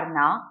ऐसे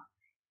पढ़ना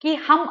कि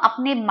हम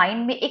अपने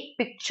माइंड में एक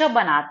पिक्चर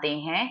बनाते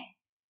हैं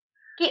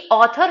कि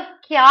ऑथर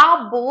क्या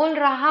बोल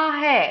रहा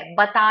है,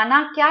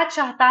 बताना क्या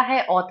चाहता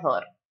है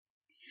ऑथर.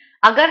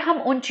 अगर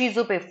हम उन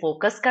चीजों पे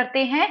फोकस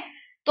करते हैं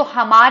तो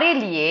हमारे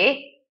लिए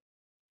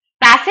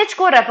पैसेज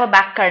को रेफर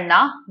बैक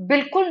करना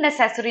बिल्कुल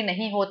नेसेसरी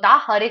नहीं होता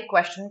हर एक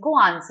क्वेश्चन को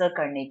आंसर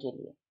करने के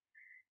लिए.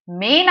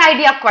 मेन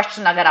आइडिया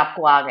क्वेश्चन अगर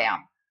आपको आ गया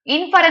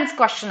इन्फरेंस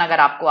क्वेश्चन अगर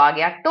आपको आ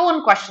गया, टोन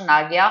क्वेश्चन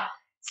आ गया,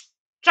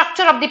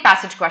 structure of the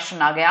passage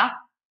question आ गया,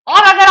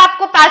 और अगर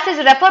आपको पैसेज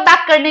रेफर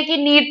बैक करने की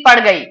नीड पड़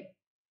गई,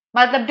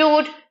 मतलब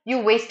dude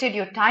you wasted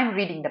your time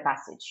reading the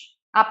passage,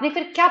 आपने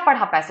फिर क्या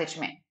पढ़ा पैसेज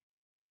में?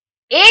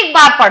 एक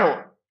बार पढ़ो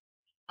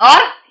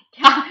और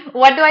क्या,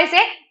 व्हाट डू आई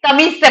से,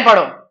 तमीज से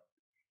पढ़ो।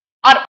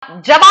 और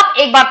जब आप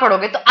एक बार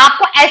पढ़ोगे तो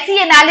आपको ऐसी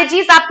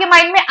एनालॉजीज आपके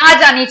माइंड में आ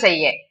जानी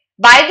चाहिए।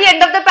 By the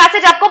end of the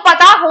passage आपको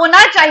पता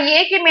होना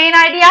चाहिए कि मेन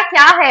आइडिया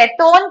क्या है,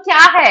 टोन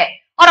क्या है,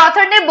 और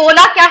ऑथर ने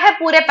बोला क्या है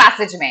पूरे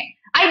पैसेज में।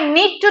 I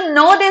need to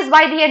know this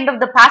by the end of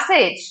the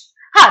passage.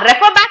 हाँ,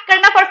 रेफर बैक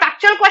करना for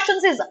factual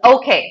questions is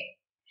okay,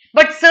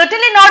 but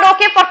certainly not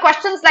okay for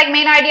questions like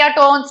main idea,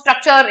 tone,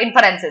 structure,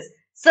 inferences.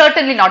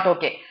 Certainly not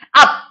okay.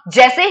 अब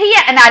जैसे ही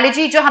ये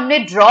analogy जो हमने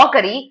draw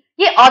करी,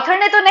 ये author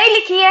ने तो नहीं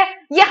लिखी है,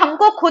 ये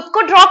हमको खुद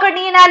को ड्रॉ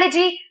करनी है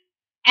एनालॉजी।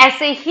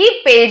 ऐसे ही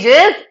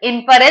पेजेस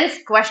इन्फरेंस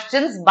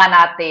क्वेश्चंस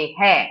बनाते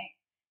हैं।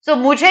 सो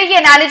मुझे ये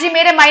एनालॉजी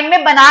मेरे माइंड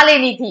में बना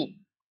लेनी थी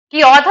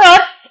कि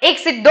ऑथर एक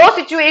से दो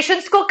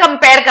सिचुएशंस को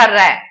कंपेयर कर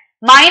रहा है,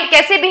 माइंड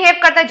कैसे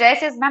बिहेव करता है। जय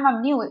says ma'am I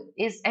am new,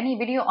 is any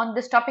video on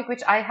this topic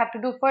which I have to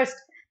do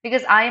first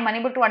because I am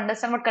unable to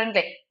understand what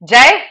currently.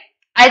 Jay,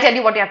 I'll tell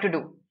you what you have to do.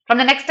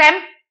 From the next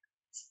time,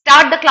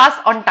 start the class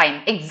on time,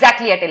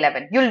 exactly at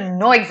 11. You'll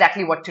know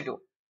exactly what to do.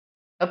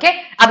 Okay?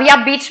 अभी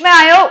आप बीच में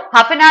आए हो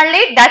half an hour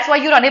late, that's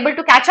why you're unable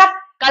to catch up.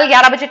 कल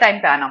 11 बजे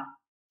time पे आना.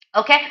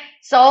 Okay?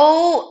 So,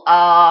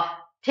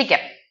 ठीक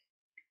है.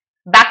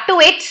 Back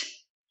to it.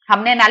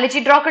 हमने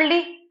एनालॉजी ड्रॉ कर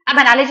ली.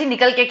 अब एनालॉजी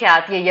निकल के क्या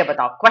आती है ये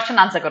बताओ.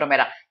 क्वेश्चन आंसर करो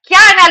मेरा.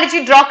 क्या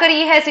एनालॉजी ड्रॉ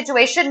करी है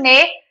सिचुएशन ने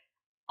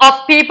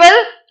of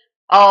people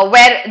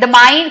where the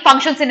mind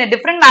functions in a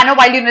different manner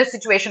while you're in a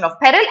situation of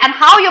peril, and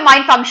how your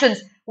mind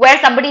functions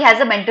where somebody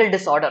has a mental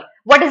disorder.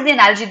 What is the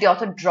analogy the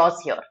author draws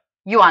here?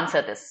 You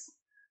answer this.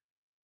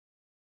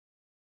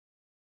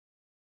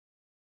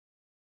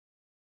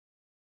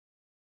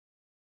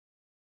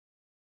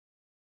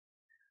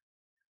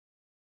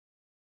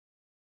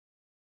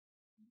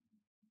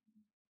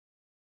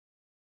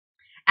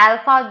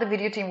 Alpha, the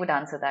video team would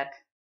answer that.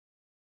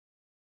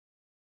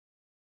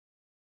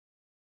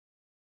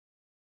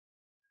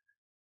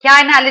 क्या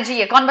analogy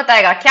है, कौन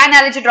बताएगा? क्या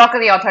analogy draw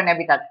करी author ने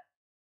अभी तक?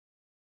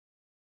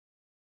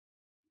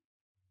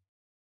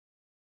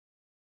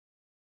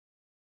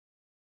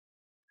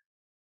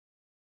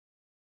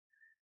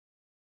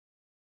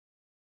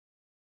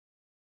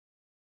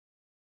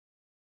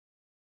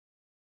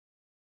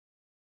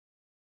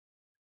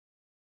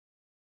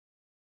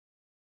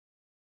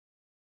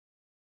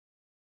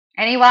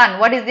 Anyone?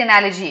 What is the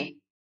analogy?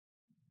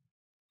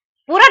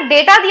 पूरा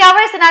डेटा दिया हुआ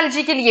है इस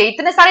एनालॉजी के लिए,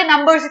 इतने सारे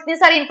नंबर्स, इतनी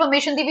सारी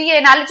इंफॉर्मेशन दी हुई है,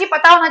 एनालॉजी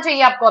पता होना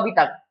चाहिए आपको अभी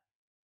तक.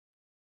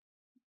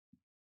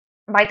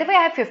 By the way,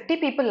 I have 50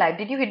 people live.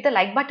 Did you hit the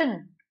like button?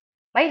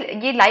 भाई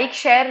ये लाइक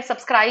शेयर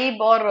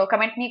सब्सक्राइब और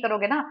कमेंट नहीं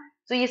करोगे ना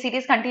तो ये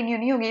सीरीज कंटिन्यू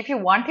नहीं होगी. If you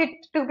want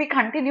it to be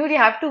continued you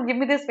have to give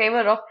me this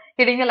favour of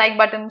hitting the like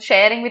button,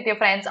 sharing with your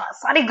friends,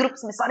 सारे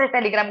ग्रुप्स में, सारे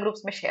टेलीग्राम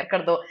ग्रुप्स में शेयर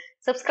कर दो,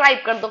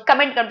 सब्सक्राइब कर दो,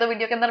 कमेंट कर दो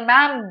वीडियो के अंदर.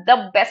 Ma'am the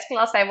best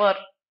class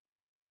ever.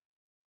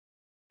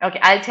 Okay,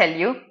 I will tell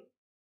you,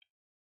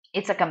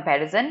 it's a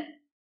comparison.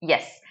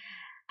 Yes,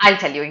 I will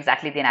tell you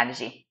exactly the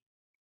analogy.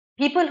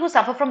 People who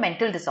suffer from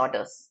mental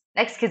disorders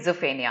like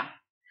schizophrenia,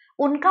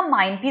 उनका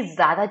mind भी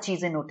ज्यादा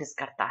चीजें notice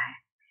करता है.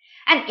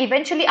 And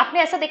eventually आपने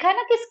ऐसा देखा है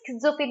ना कि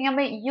स्किज़ोफ्रेनिया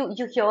में यू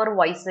हियर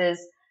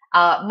वॉइसेस,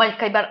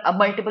 कई बार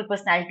मल्टीपल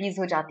पर्सनैलिटीज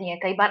हो जाती हैं,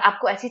 कई बार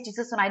आपको ऐसी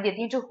चीजें सुनाई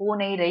देती हैं जो हो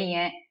नहीं रही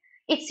हैं.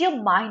 It's your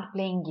mind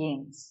playing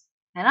games,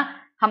 है ना.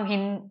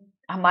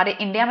 हमारे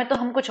इंडिया में तो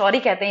हम कुछ और ही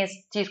कहते हैं इस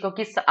चीज को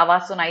कि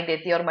आवाज सुनाई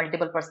देती है और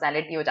मल्टीपल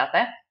पर्सनैलिटी हो जाता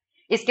है.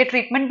 इसके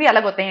ट्रीटमेंट भी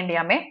अलग होते हैं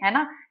इंडिया में, है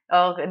ना.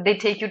 They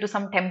take you to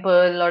some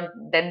temple or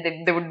then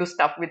they would do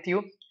stuff with you.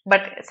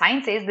 But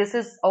science says this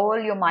is all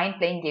your mind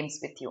playing games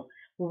with you.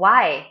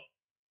 Why?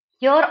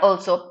 Here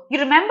also, you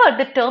remember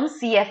the term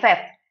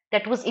CFF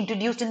that was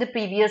introduced in the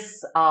previous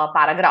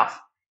paragraph.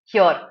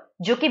 Here,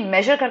 जो कि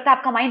measure करता है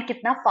आपका mind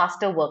कितना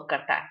faster work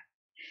करता है.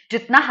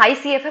 जितना high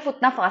CFF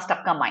उतना fast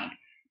आपका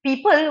mind.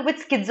 People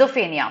with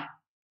schizophrenia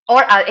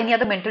or any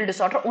other mental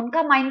disorder,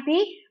 उनका mind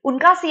भी,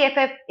 उनका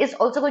CFF is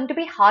also going to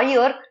be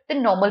higher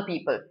than normal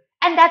people.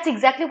 And that's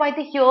exactly why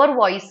they hear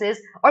voices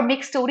or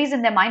make stories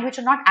in their mind which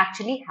are not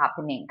actually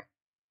happening.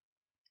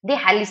 They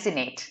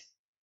hallucinate.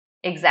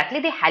 Exactly,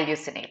 they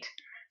hallucinate.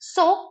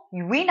 So,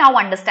 we now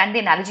understand the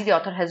analogy the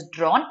author has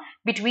drawn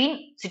between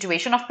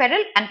situation of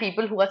peril and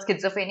people who are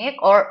schizophrenic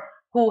or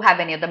who have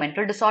any other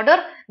mental disorder.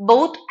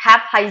 Both have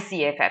high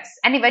CFFs.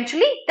 And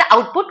eventually, the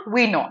output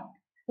we know.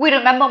 We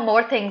remember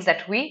more things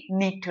that we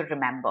need to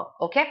remember.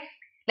 Okay?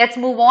 Let's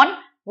move on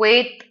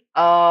with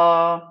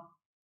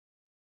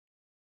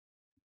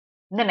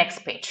the next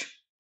page.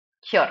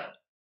 Here.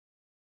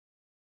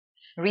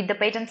 Read the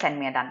page and send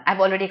me a done. I've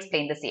already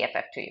explained the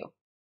CFF to you.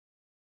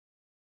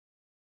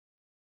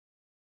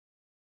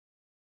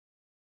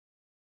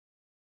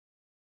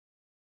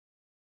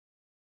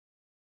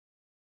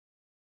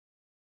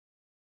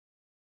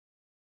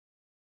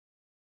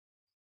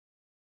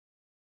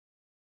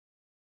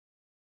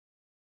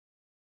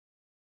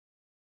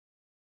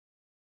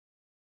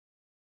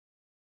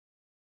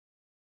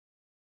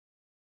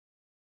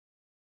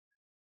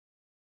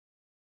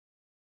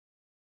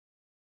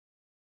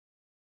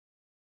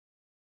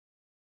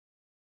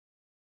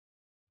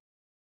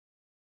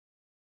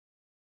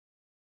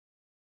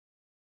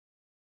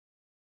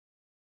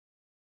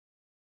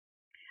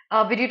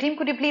 Video team,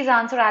 could you please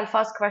answer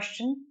Alpha's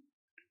question?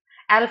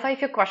 Alpha,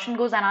 if your question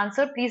goes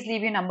unanswered, please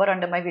leave your number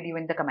under my video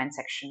in the comment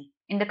section.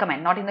 In the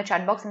comment, not in the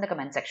chat box, in the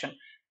comment section.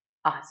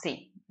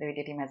 See, the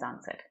video team has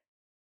answered.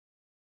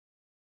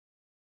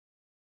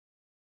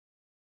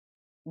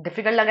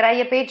 Difficult लग रहा है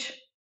ये page?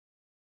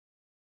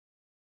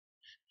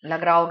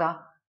 लग रहा होगा.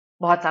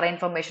 बहुत सारा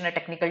information है,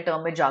 टेक्निकल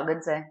टर्म में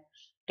jargons है.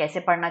 कैसे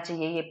पढ़ना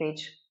चाहिए ये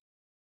page?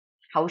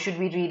 How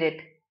should we read it?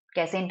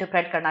 कैसे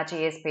इंटरप्रेट करना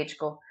चाहिए इस पेज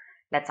को?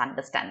 Let's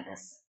understand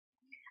this.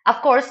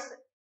 Of course,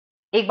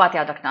 एक बात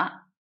याद रखना,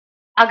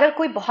 अगर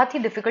कोई बहुत ही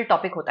डिफिकल्ट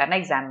टॉपिक होता है ना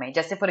एग्जाम में,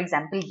 जैसे फॉर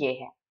एग्जाम्पल ये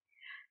है,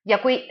 या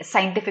कोई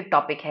साइंटिफिक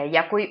टॉपिक है,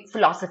 या कोई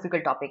फिलोसॉफिकल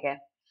टॉपिक है,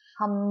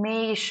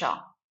 हमेशा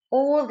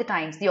all the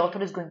times the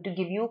author is going to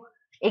give you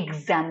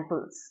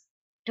examples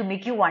to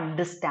make you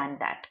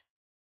understand that.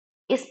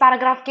 इस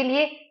पैराग्राफ के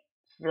लिए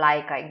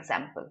फ्लाई का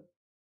एग्जाम्पल,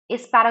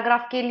 इस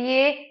पैराग्राफ के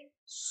लिए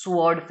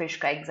स्वॉर्ड फिश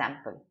का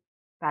एग्जाम्पल.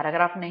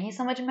 पैराग्राफ नहीं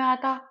समझ में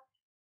आता,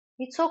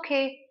 it's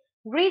okay,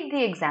 read the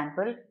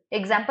example.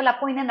 Example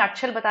आपको इन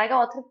नटशेल बताएगा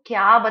ऑथर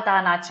क्या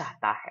बताना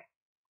चाहता है.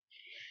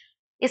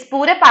 इस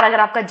पूरे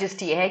पैराग्राफ का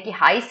जिस्ट ये है कि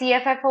हाई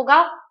CFF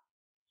होगा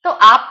तो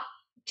आप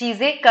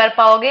चीजें कर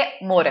पाओगे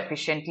मोर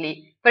efficiently.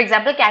 For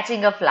example,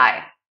 catching a fly.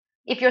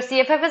 If your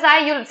CFF is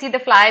high, you'll see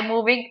the fly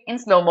moving in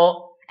slow-mo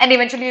and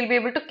eventually you'll be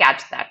able to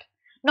catch that.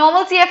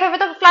 Normal CFF में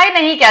तो fly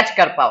नहीं catch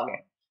कर पाओगे.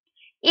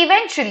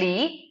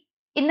 Eventually,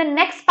 in the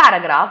next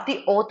paragraph,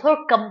 the author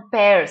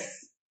compares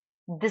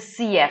the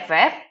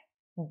CFF,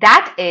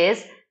 that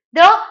is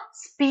the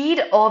speed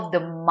of the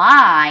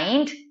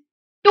mind,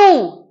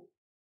 to,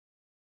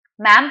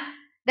 ma'am,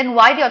 then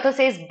why the author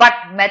says but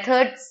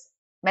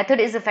method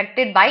is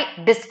affected by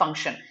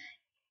dysfunction?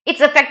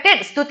 It's affected,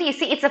 Stuti,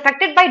 see, it's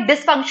affected by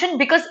dysfunction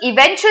because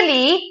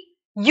eventually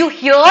you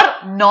hear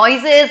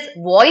noises,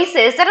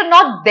 voices that are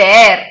not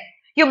there.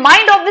 Your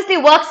mind obviously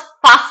works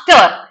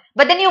faster,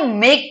 but then you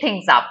make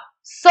things up.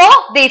 So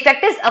the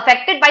effect is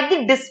affected by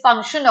the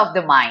dysfunction of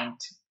the mind.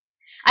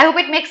 I hope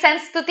it makes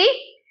sense, Stuti.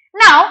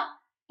 Now,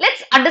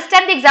 let's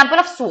understand the example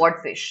of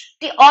swordfish.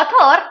 The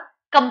author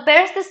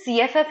compares the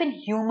CFF in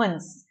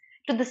humans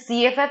to the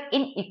CFF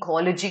in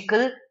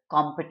ecological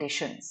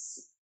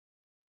competitions.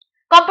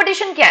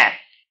 Competition क्या है?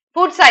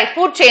 Food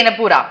chain है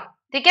पूरा,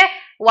 ठीक है?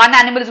 One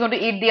animal is going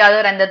to eat the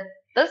other and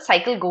the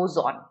cycle goes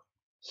on.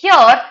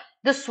 Here,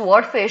 the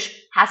swordfish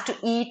has to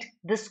eat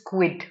the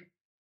squid.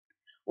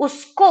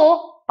 उसको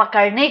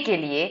पकड़ने के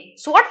लिए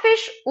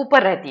swordfish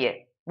ऊपर रहती है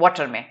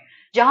water में,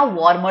 जहां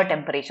warmer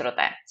temperature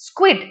होता है.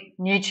 Squid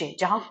नीचे,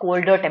 जहां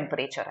colder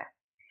temperature है.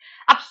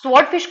 अब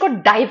swordfish को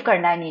dive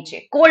करना है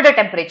नीचे, colder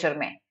temperature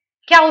में.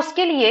 क्या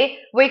उसके लिए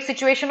वो एक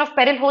situation of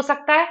peril हो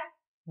सकता है?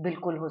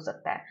 बिल्कुल हो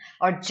सकता है.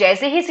 और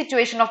जैसे ही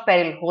सिचुएशन ऑफ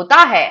पेरिल होता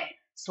है,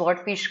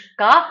 स्वॉर्डफिश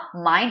का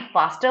माइंड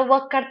फास्टर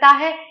वर्क करता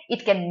है.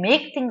 It can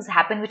make things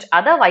happen which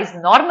otherwise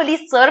normally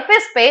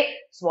surface पे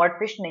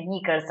स्वॉर्डफिश नहीं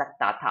कर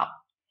सकता था.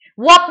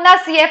 वो अपना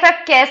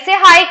CFF कैसे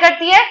हाई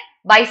करती है?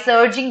 Bye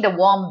surging the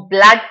warm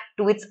blood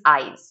to it's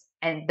eyes,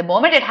 and the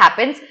moment it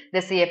happens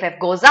the CFF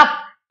goes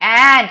up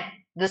and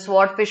the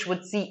swordfish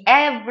would see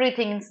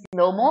everything in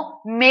slow-mo,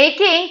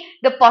 making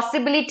the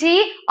possibility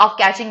of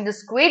catching the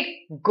squid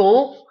go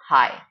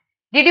high.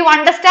 Did you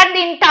understand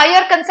the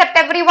entire concept,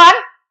 everyone?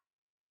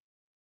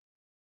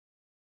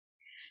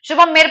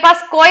 Shubham, मेरे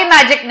पास कोई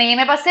magic नहीं है,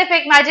 मेरे पास सिर्फ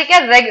एक magic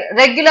है,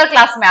 regular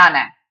class में आना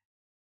है.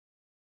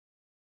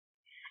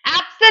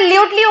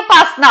 Absolutely,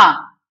 Upasna.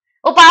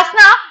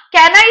 Upasna,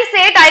 can I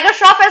say Tiger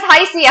Shroff has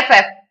high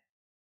CFF?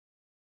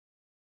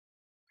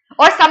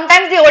 Or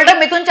sometimes the older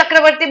Mithun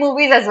Chakravarti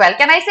movies as well.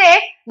 Can I say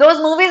those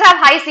movies have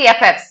high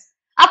CFFs?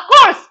 Of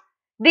course,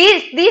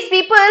 these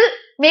people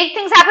make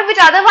things happen which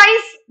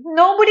otherwise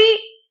nobody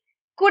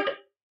could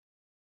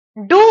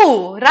do,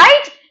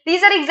 right?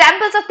 These are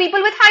examples of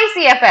people with high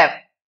CFF.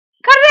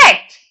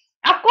 Correct.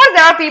 Of course,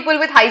 there are people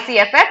with high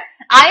CFF.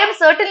 I am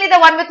certainly the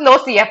one with low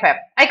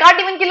CFF. I can't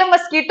even kill a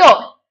mosquito.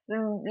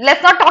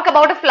 Let's not talk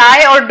about a fly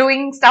or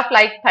doing stuff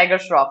like Tiger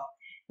Shroff.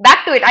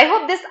 Back to it. I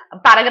hope this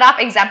paragraph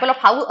example of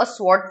how a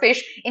swordfish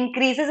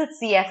increases its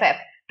CFF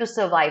to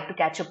survive, to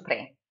catch a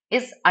prey,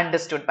 is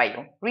understood by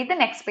you. Read the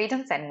next page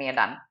and send me a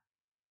done.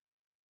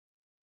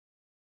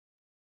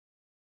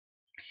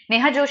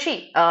 Neha Joshi,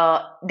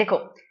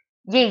 देखो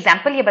ये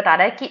example ये बता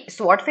रहा है कि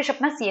swordfish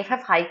अपना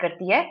CFF high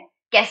करती है.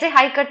 कैसे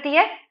हाई करती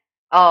है?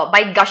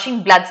 Bye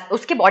gushing blood.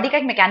 उसकी बॉडी का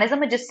एक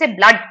मैकेनिज्म है जिससे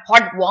ब्लड,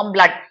 हॉट वार्म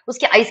ब्लड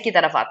उसके आइज की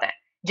तरफ आता है.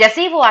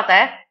 जैसे ही वो आता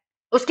है,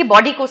 उसकी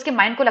बॉडी को, उसके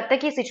माइंड को लगता है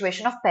कि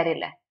सिचुएशन ऑफ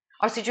पेरिल है,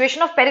 और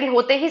सिचुएशन ऑफ पेरिल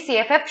होते ही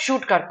CFF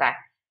शूट करता है.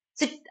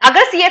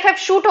 अगर CFF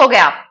शूट हो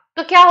गया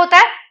तो क्या होता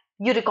है?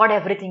 You record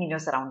everything in your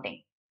surrounding.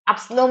 आप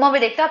स्लोमो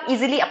में देखते हो, आप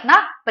इजिली अपना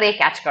प्रे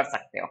कैच कर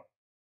सकते हो.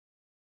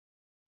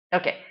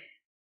 Okay,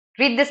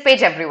 read this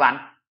page,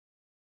 everyone.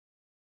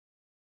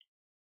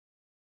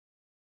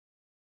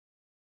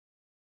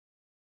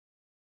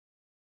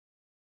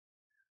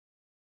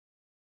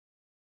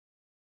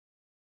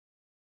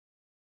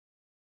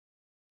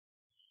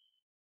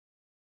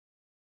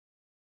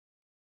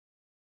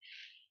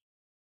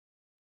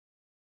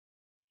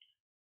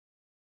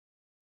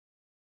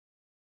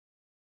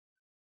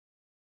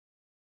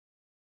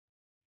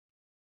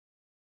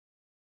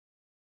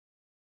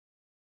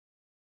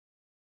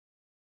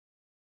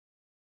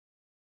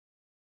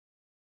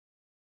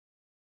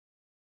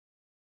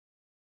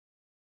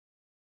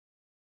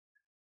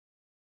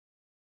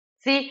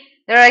 See,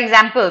 there are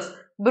examples.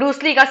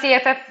 Bruce Lee का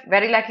CFF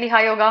very likely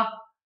high होगा.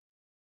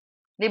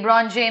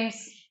 LeBron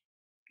James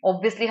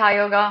obviously high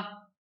होगा.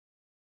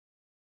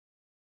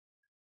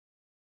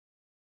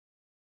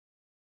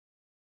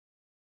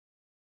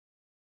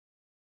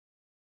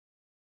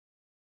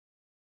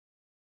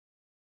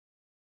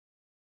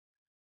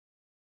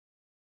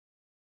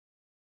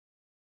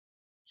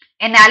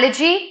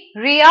 Analogy,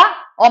 Ria,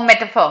 or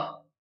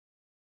metaphor?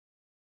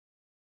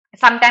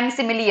 Sometimes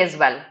simile as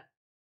well.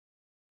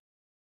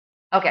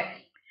 Okay.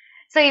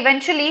 So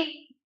eventually,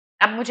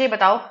 अब मुझे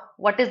बताओ,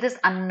 what is this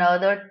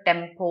another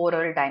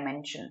temporal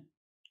dimension?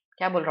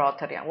 क्या बोल रहा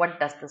author यहाँ? What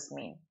does this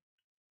mean?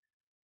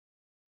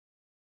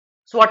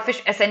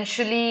 Swordfish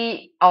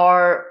essentially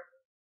are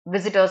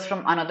visitors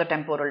from another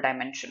temporal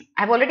dimension.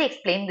 I've already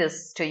explained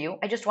this to you.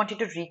 I just want you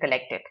to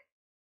recollect it.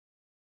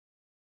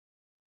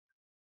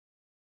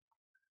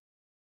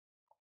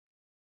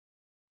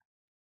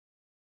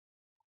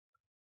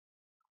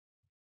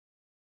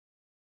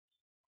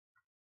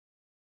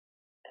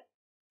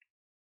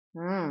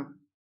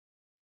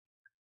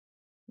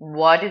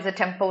 What is a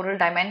temporal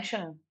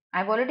dimension?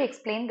 I've already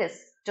explained this.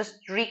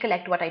 Just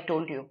recollect what I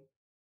told you.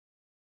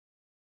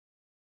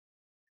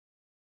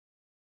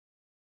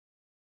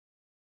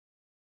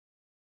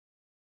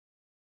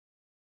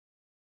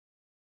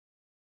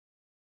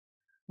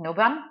 No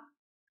one?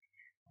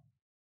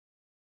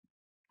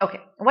 Okay.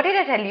 What did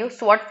I tell you?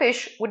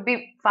 Swordfish would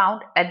be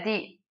found at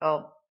the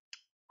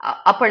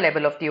upper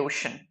level of the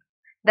ocean.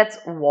 That's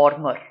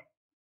warmer.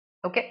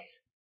 Okay.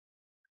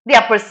 The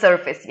upper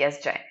surface,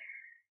 yes, Jai.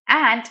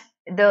 And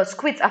the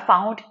squids are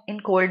found in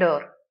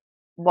colder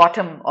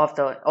bottom of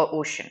the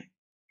ocean.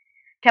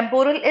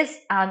 Temporal is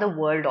another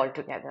world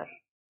altogether.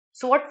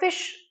 Swordfish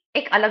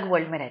एक अलग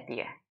world में रहती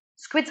है.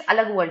 Squids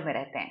अलग world में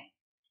रहते हैं.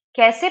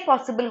 कैसे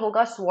पॉसिबल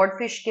होगा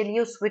स्वॉर्डफिश के लिए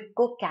उस स्क्विड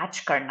को कैच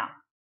करना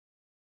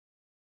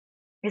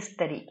इस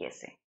तरीके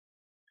से?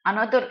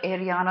 Another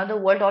area,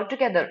 another world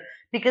altogether,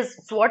 because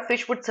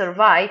swordfish would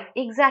survive.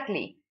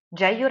 Exactly,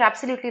 Jai, you're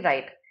absolutely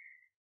right.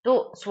 तो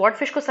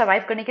स्वॉर्डफिश को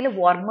सर्वाइव करने के लिए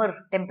वार्मर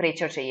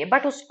टेम्परेचर चाहिए,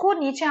 बट उसको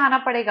नीचे आना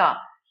पड़ेगा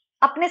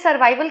अपने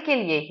सर्वाइवल के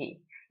लिए ही.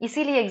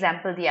 इसीलिए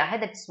एग्जाम्पल दिया है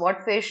that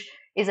swordfish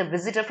is a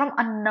visitor from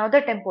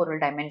another temporal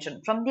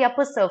dimension from the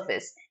upper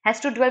surface, has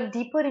to delve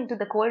deeper into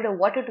the colder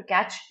water to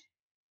catch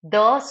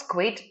the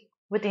squid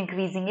with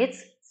increasing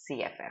its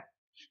CFF.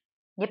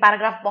 ये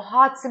paragraph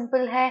बहुत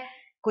simple है,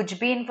 कुछ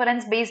भी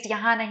inference based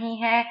यहाँ नहीं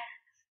है.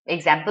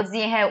 Examples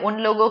दिए हैं उन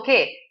लोगों के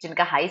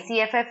जिनका हाई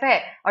CFF है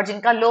और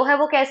जिनका लो है,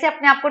 वो कैसे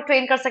अपने आप को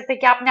ट्रेन कर सकते हैं.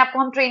 क्या अपने आप को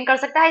हम ट्रेन कर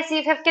सकते हैं हाई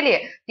CFF के लिए?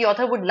 The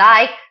author would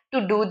like to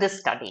do this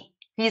study.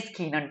 He is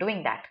keen on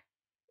doing that.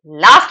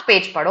 Last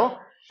page पढ़ो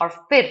और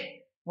फिर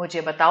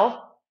मुझे बताओ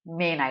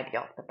main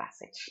idea of the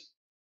passage.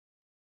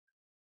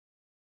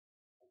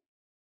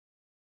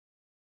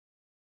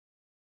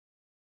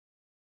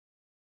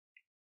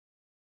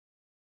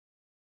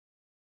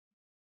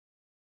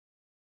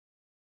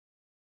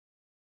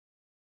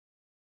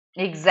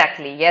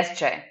 Exactly. Yes,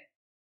 Jay.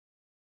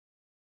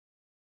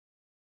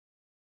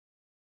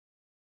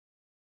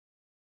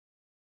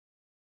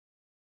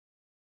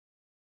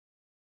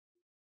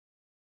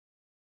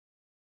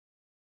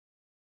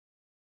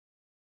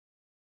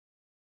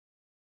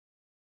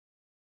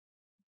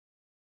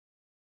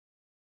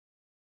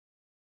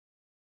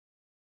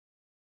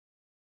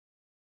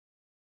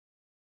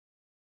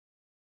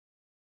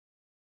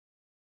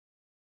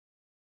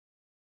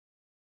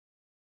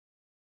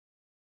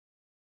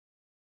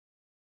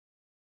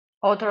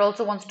 Author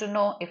also wants to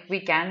know if we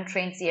can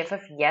train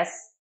CFF. Yes,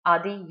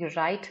 Adi, you're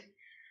right.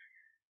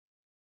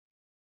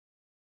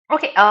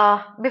 Okay,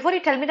 before you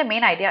tell me the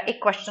main idea, एक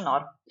question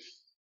और.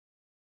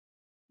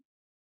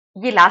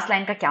 ये last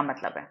line का क्या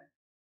मतलब है?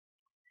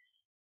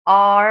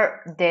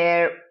 Are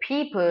there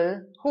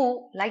people who,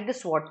 like the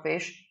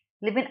swordfish,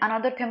 live in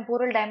another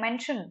temporal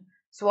dimension?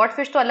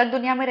 Swordfish तो अलग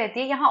दुनिया में रहती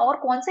है, यहाँ और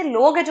कौन से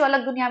लोग हैं जो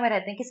अलग दुनिया में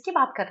रहते हैं? किसकी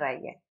बात कर रहा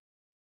है ये?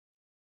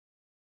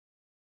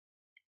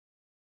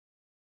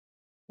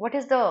 What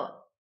is the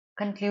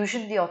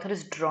conclusion the author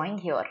is drawing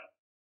here?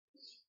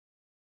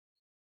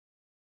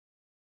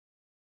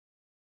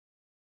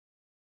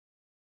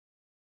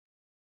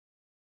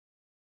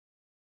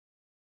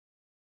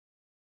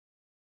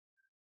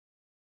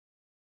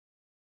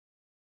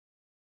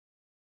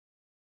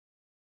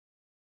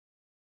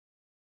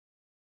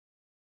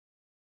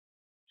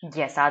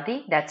 Yes,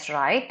 Adi, that's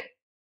right.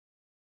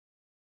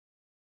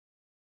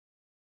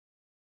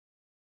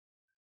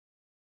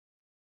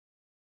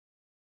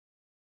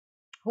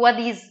 Who are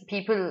these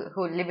people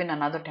who live in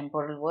another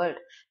temporal world?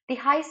 The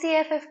high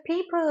CFF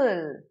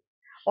people,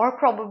 or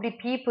probably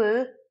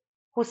people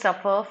who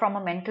suffer from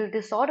a mental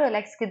disorder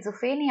like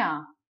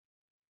schizophrenia.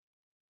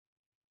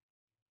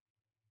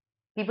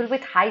 People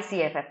with high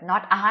CFF,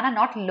 not ahana,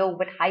 not low,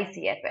 but high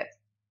CFF.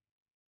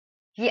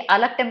 ये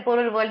अलग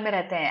temporal world में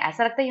रहते हैं.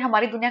 ऐसा लगता है ये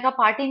हमारी दुनिया का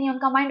पार्ट ही नहीं है.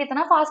 उनका माइंड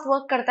इतना फास्ट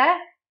वर्क करता है,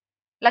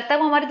 लगता है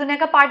वो हमारी दुनिया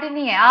का पार्ट ही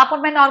नहीं है. आप और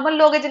मैं नॉर्मल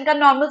लोग हैं जिनका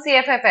नॉर्मल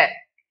CFF है,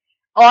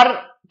 और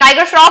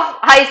टाइगर श्रॉफ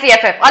हाई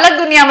CFF अलग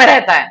दुनिया में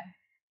रहता है.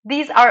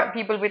 These are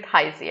people with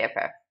high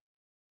CFF.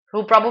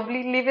 who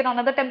probably live in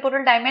another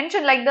temporal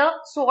dimension like the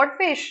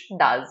swordfish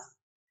does.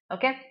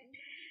 Okay,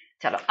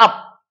 चलो अब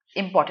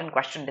important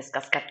question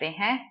discuss करते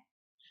हैं.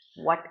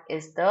 What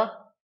is the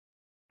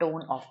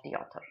tone of the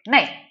author?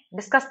 नहीं,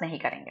 discuss नहीं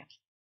करेंगे.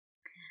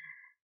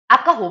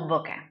 आपका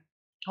homework है.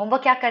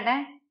 Homework क्या करना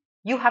है?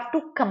 You have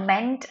to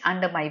comment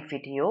under my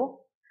video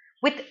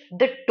with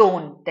the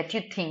tone that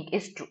you think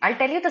is true. I'll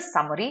tell you the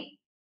summary.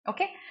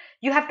 Okay,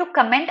 you have to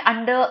comment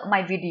under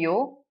my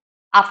video.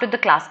 After the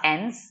class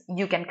ends,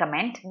 you can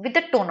comment with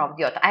the tone of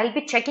the author. I'll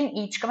be checking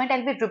each comment.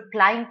 I'll be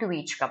replying to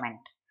each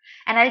comment.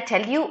 And I'll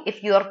tell you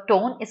if your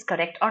tone is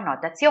correct or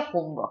not. That's your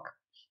homework.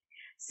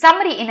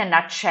 Summary in a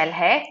nutshell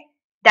hai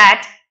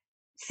that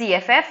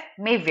CFF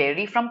may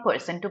vary from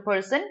person to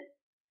person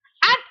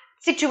and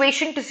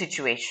situation to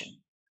situation.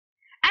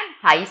 And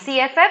high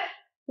CFF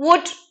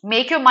would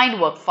make your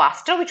mind work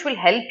faster, which will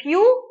help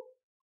you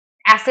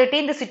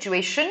ascertain the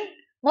situation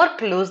more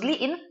closely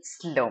in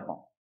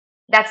slow-mo.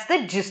 That's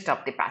the gist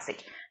of the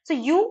passage. So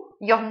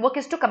your homework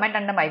is to comment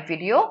under my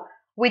video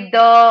with the,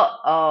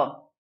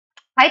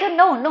 I don't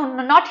know, no,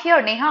 not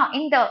here, Neha,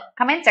 in the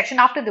comment section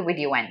after the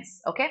video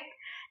ends. Okay.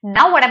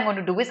 Now what I'm going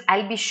to do is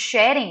I'll be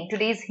sharing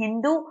today's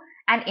Hindu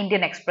and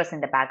Indian Express in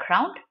the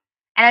background.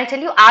 And I'll tell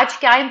you आज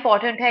क्या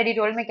important है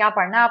editorial में क्या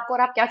पढ़ना है आपको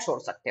और आप क्या छोड़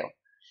सकते हो.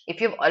 If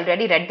you've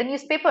already read the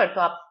newspaper,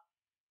 तो आप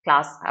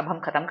क्लास अब हम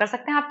खत्म कर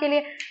सकते हैं आपके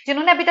लिए.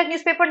 जिन्होंने अभी तक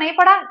न्यूज़पेपर नहीं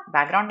पढ़ा,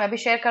 बैकग्राउंड में भी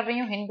शेयर कर रही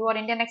हूँ हिंदू और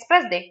इंडियन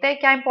एक्सप्रेस. देखते हैं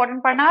क्या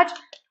इंपॉर्टेंट पढ़ना आज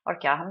और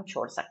क्या हम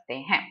छोड़ सकते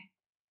हैं.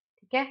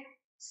 ठीक है.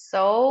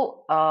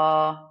 सो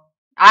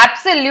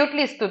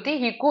एब्सोल्युटली स्तुति,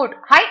 ही कुड.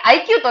 हाई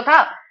आईक्यू तो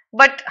था,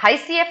 but high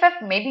CFF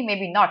may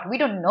be not. We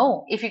don't know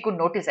if you could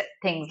notice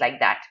things like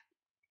that.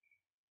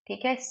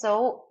 ठीक है.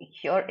 So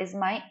here is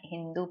my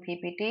Hindu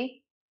PPT.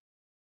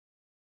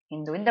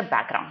 Hindu in the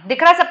background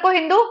दिख रहा है सबको?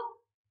 हिंदू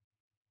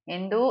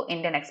हिंदू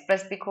इंडियन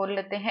एक्सप्रेस भी खोल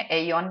लेते हैं,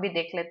 एयन भी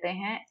देख लेते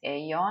हैं,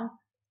 Eoin,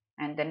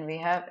 and then we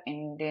have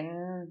Indian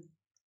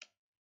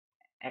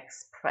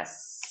express.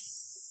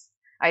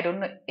 I don't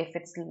know if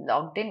it's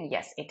logged in.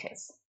 Yes it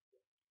is.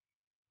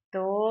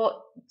 तो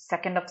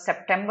 2nd of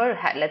September,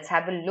 let's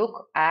have a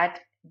look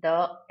at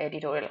the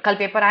editorial. कल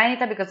पेपर आया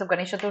नहीं था because of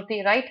Ganesh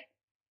Chaturthi, right?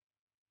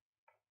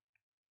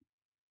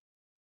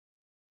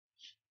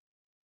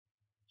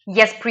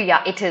 Yes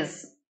Priya, it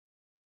is.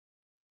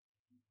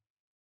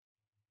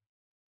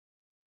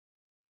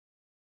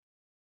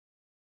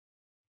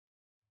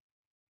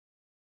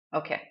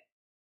 Okay.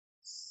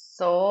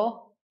 सो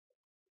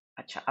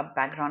अच्छा, अब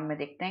background में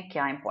देखते हैं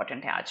क्या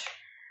इंपॉर्टेंट है आज.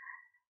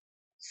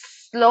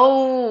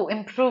 Slow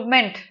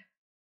improvement,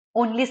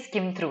 only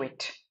skim through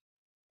it.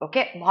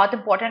 Okay, बहुत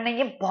इंपॉर्टेंट नहीं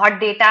है, बहुत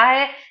डेटा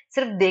है,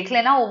 सिर्फ देख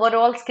लेना,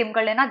 ओवरऑल स्किम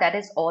कर लेना. That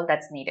is all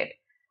that's needed.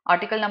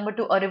 Article number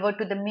 2, a revert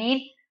to the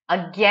mean.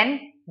 Again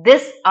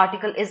this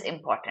article is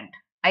important.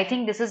 I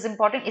think this is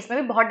important.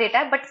 इसमें भी बहुत डेटा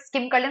है, बट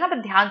स्किम कर लेना,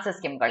 बट ध्यान से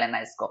स्किम कर लेना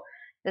इसको.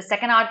 The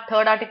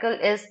third article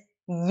is,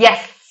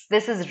 yes,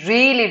 this is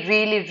really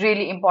really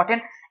really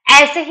important.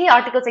 ऐसे ही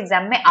आर्टिकल्स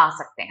एग्जाम में आ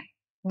सकते हैं,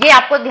 ये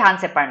आपको ध्यान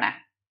से पढ़ना है.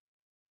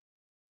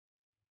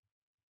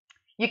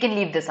 You can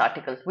leave this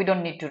article. We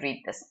don't need to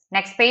read this.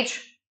 Next page.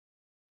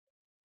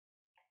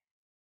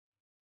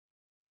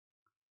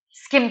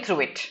 Skim through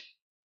it.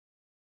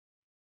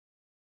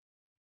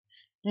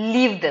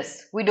 Leave this.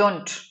 We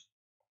don't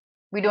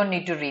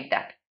need to read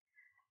that.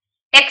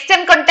 Text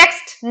and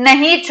context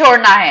नहीं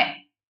छोड़ना है.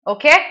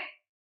 Okay?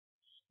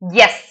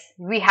 Yes,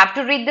 we have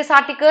to read this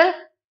article.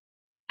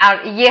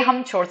 और ये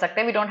हम छोड़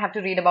सकते हैं. We don't have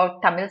to read about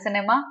Tamil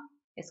cinema.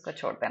 इसको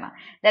छोड़ देना.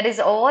 That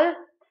is all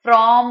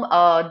from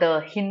the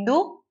Hindu.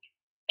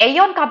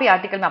 Eoin का भी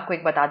आर्टिकल मैं आपको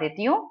एक बता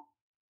देती हूं.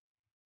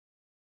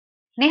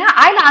 Neha,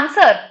 I will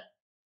answer.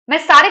 मैं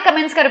सारे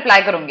कमेंट्स का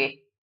रिप्लाई करूंगी.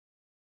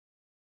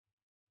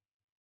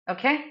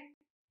 Okay,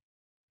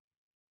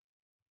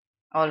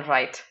 all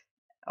right.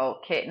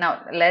 Okay,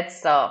 now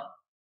let's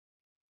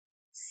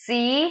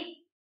see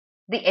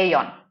the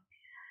Eoin.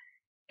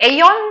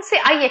 Eoin से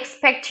I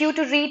expect you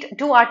to read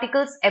 2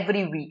 articles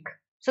every week.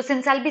 So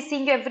since I'll be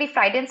seeing you every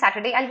Friday and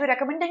Saturday, I'll be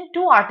recommending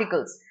 2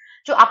 articles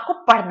जो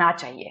आपको पढ़ना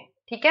चाहिए.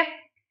 ठीक है.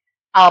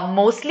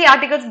 Mostly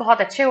articles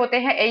बहुत अच्छे होते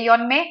हैं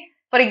एयन में.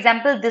 For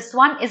example, this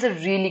one is a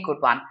really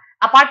good one.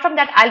 Apart from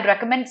that, I'll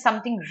recommend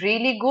something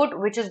really good,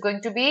 which is going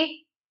to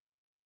be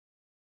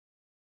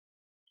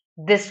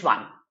this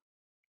one.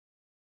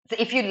 So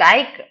if you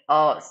like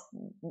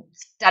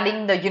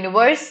studying the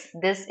universe,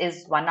 this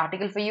is one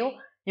article for you.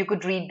 You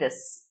could read this.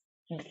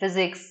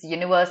 Physics,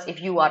 universe,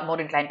 if you are more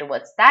inclined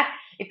towards that.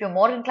 If you're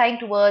more inclined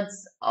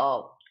towards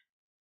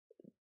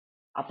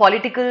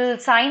political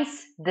science,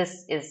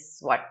 this is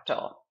what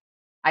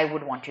I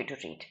would want you to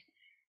read.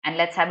 And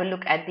let's have a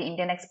look at the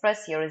Indian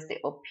Express. Here is the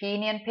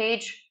opinion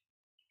page.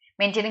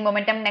 Maintaining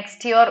momentum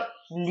next year.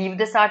 Leave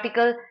this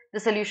article. The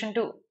solution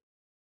to,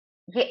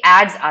 ये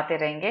ads आते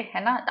रहेंगे,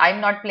 है ना?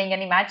 I'm not playing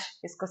any match.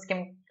 इसको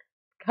skim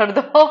कर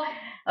दो.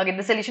 Okay,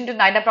 the solution to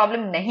NIDA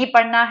problem नहीं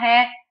पढ़ना है.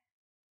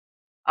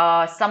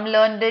 Some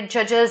learned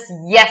judges,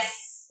 yes,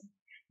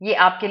 ये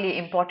आपके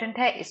लिए important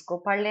है, इसको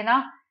पढ़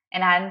लेना.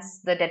 Enhance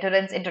the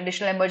deterrence in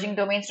traditional emerging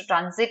domains to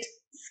transit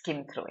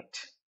skim through it.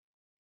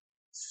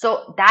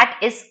 So that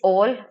is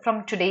all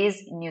from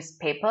today's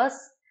newspapers.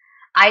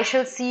 I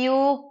shall see you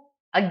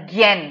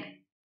again.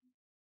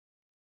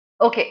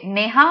 Okay,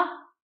 Neha,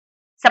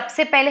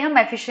 सबसे पहले हम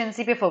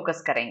एफिशिएंसी पे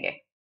फोकस करेंगे,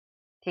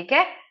 ठीक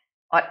है?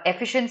 और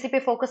एफिशिएंसी पे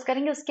फोकस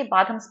करेंगे, उसके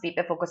बाद हम स्पीड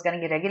पे फोकस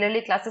करेंगे.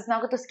 रेगुलरली क्लासेस में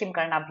होगा तो स्किम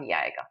करना भी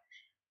आएगा.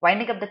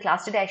 Winding up the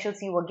class today. I shell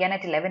C you again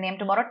eight 11 AM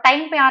tomorrow.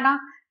 Time पे आना,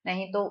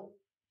 नहीं तो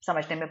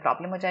समझने में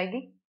प्रॉब्लम हो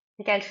जाएगी.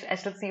 ठीक है? आई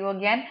शैल सी you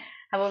again.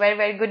 Have a very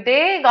very good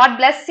day. God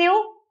bless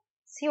you.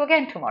 See you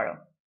again tomorrow.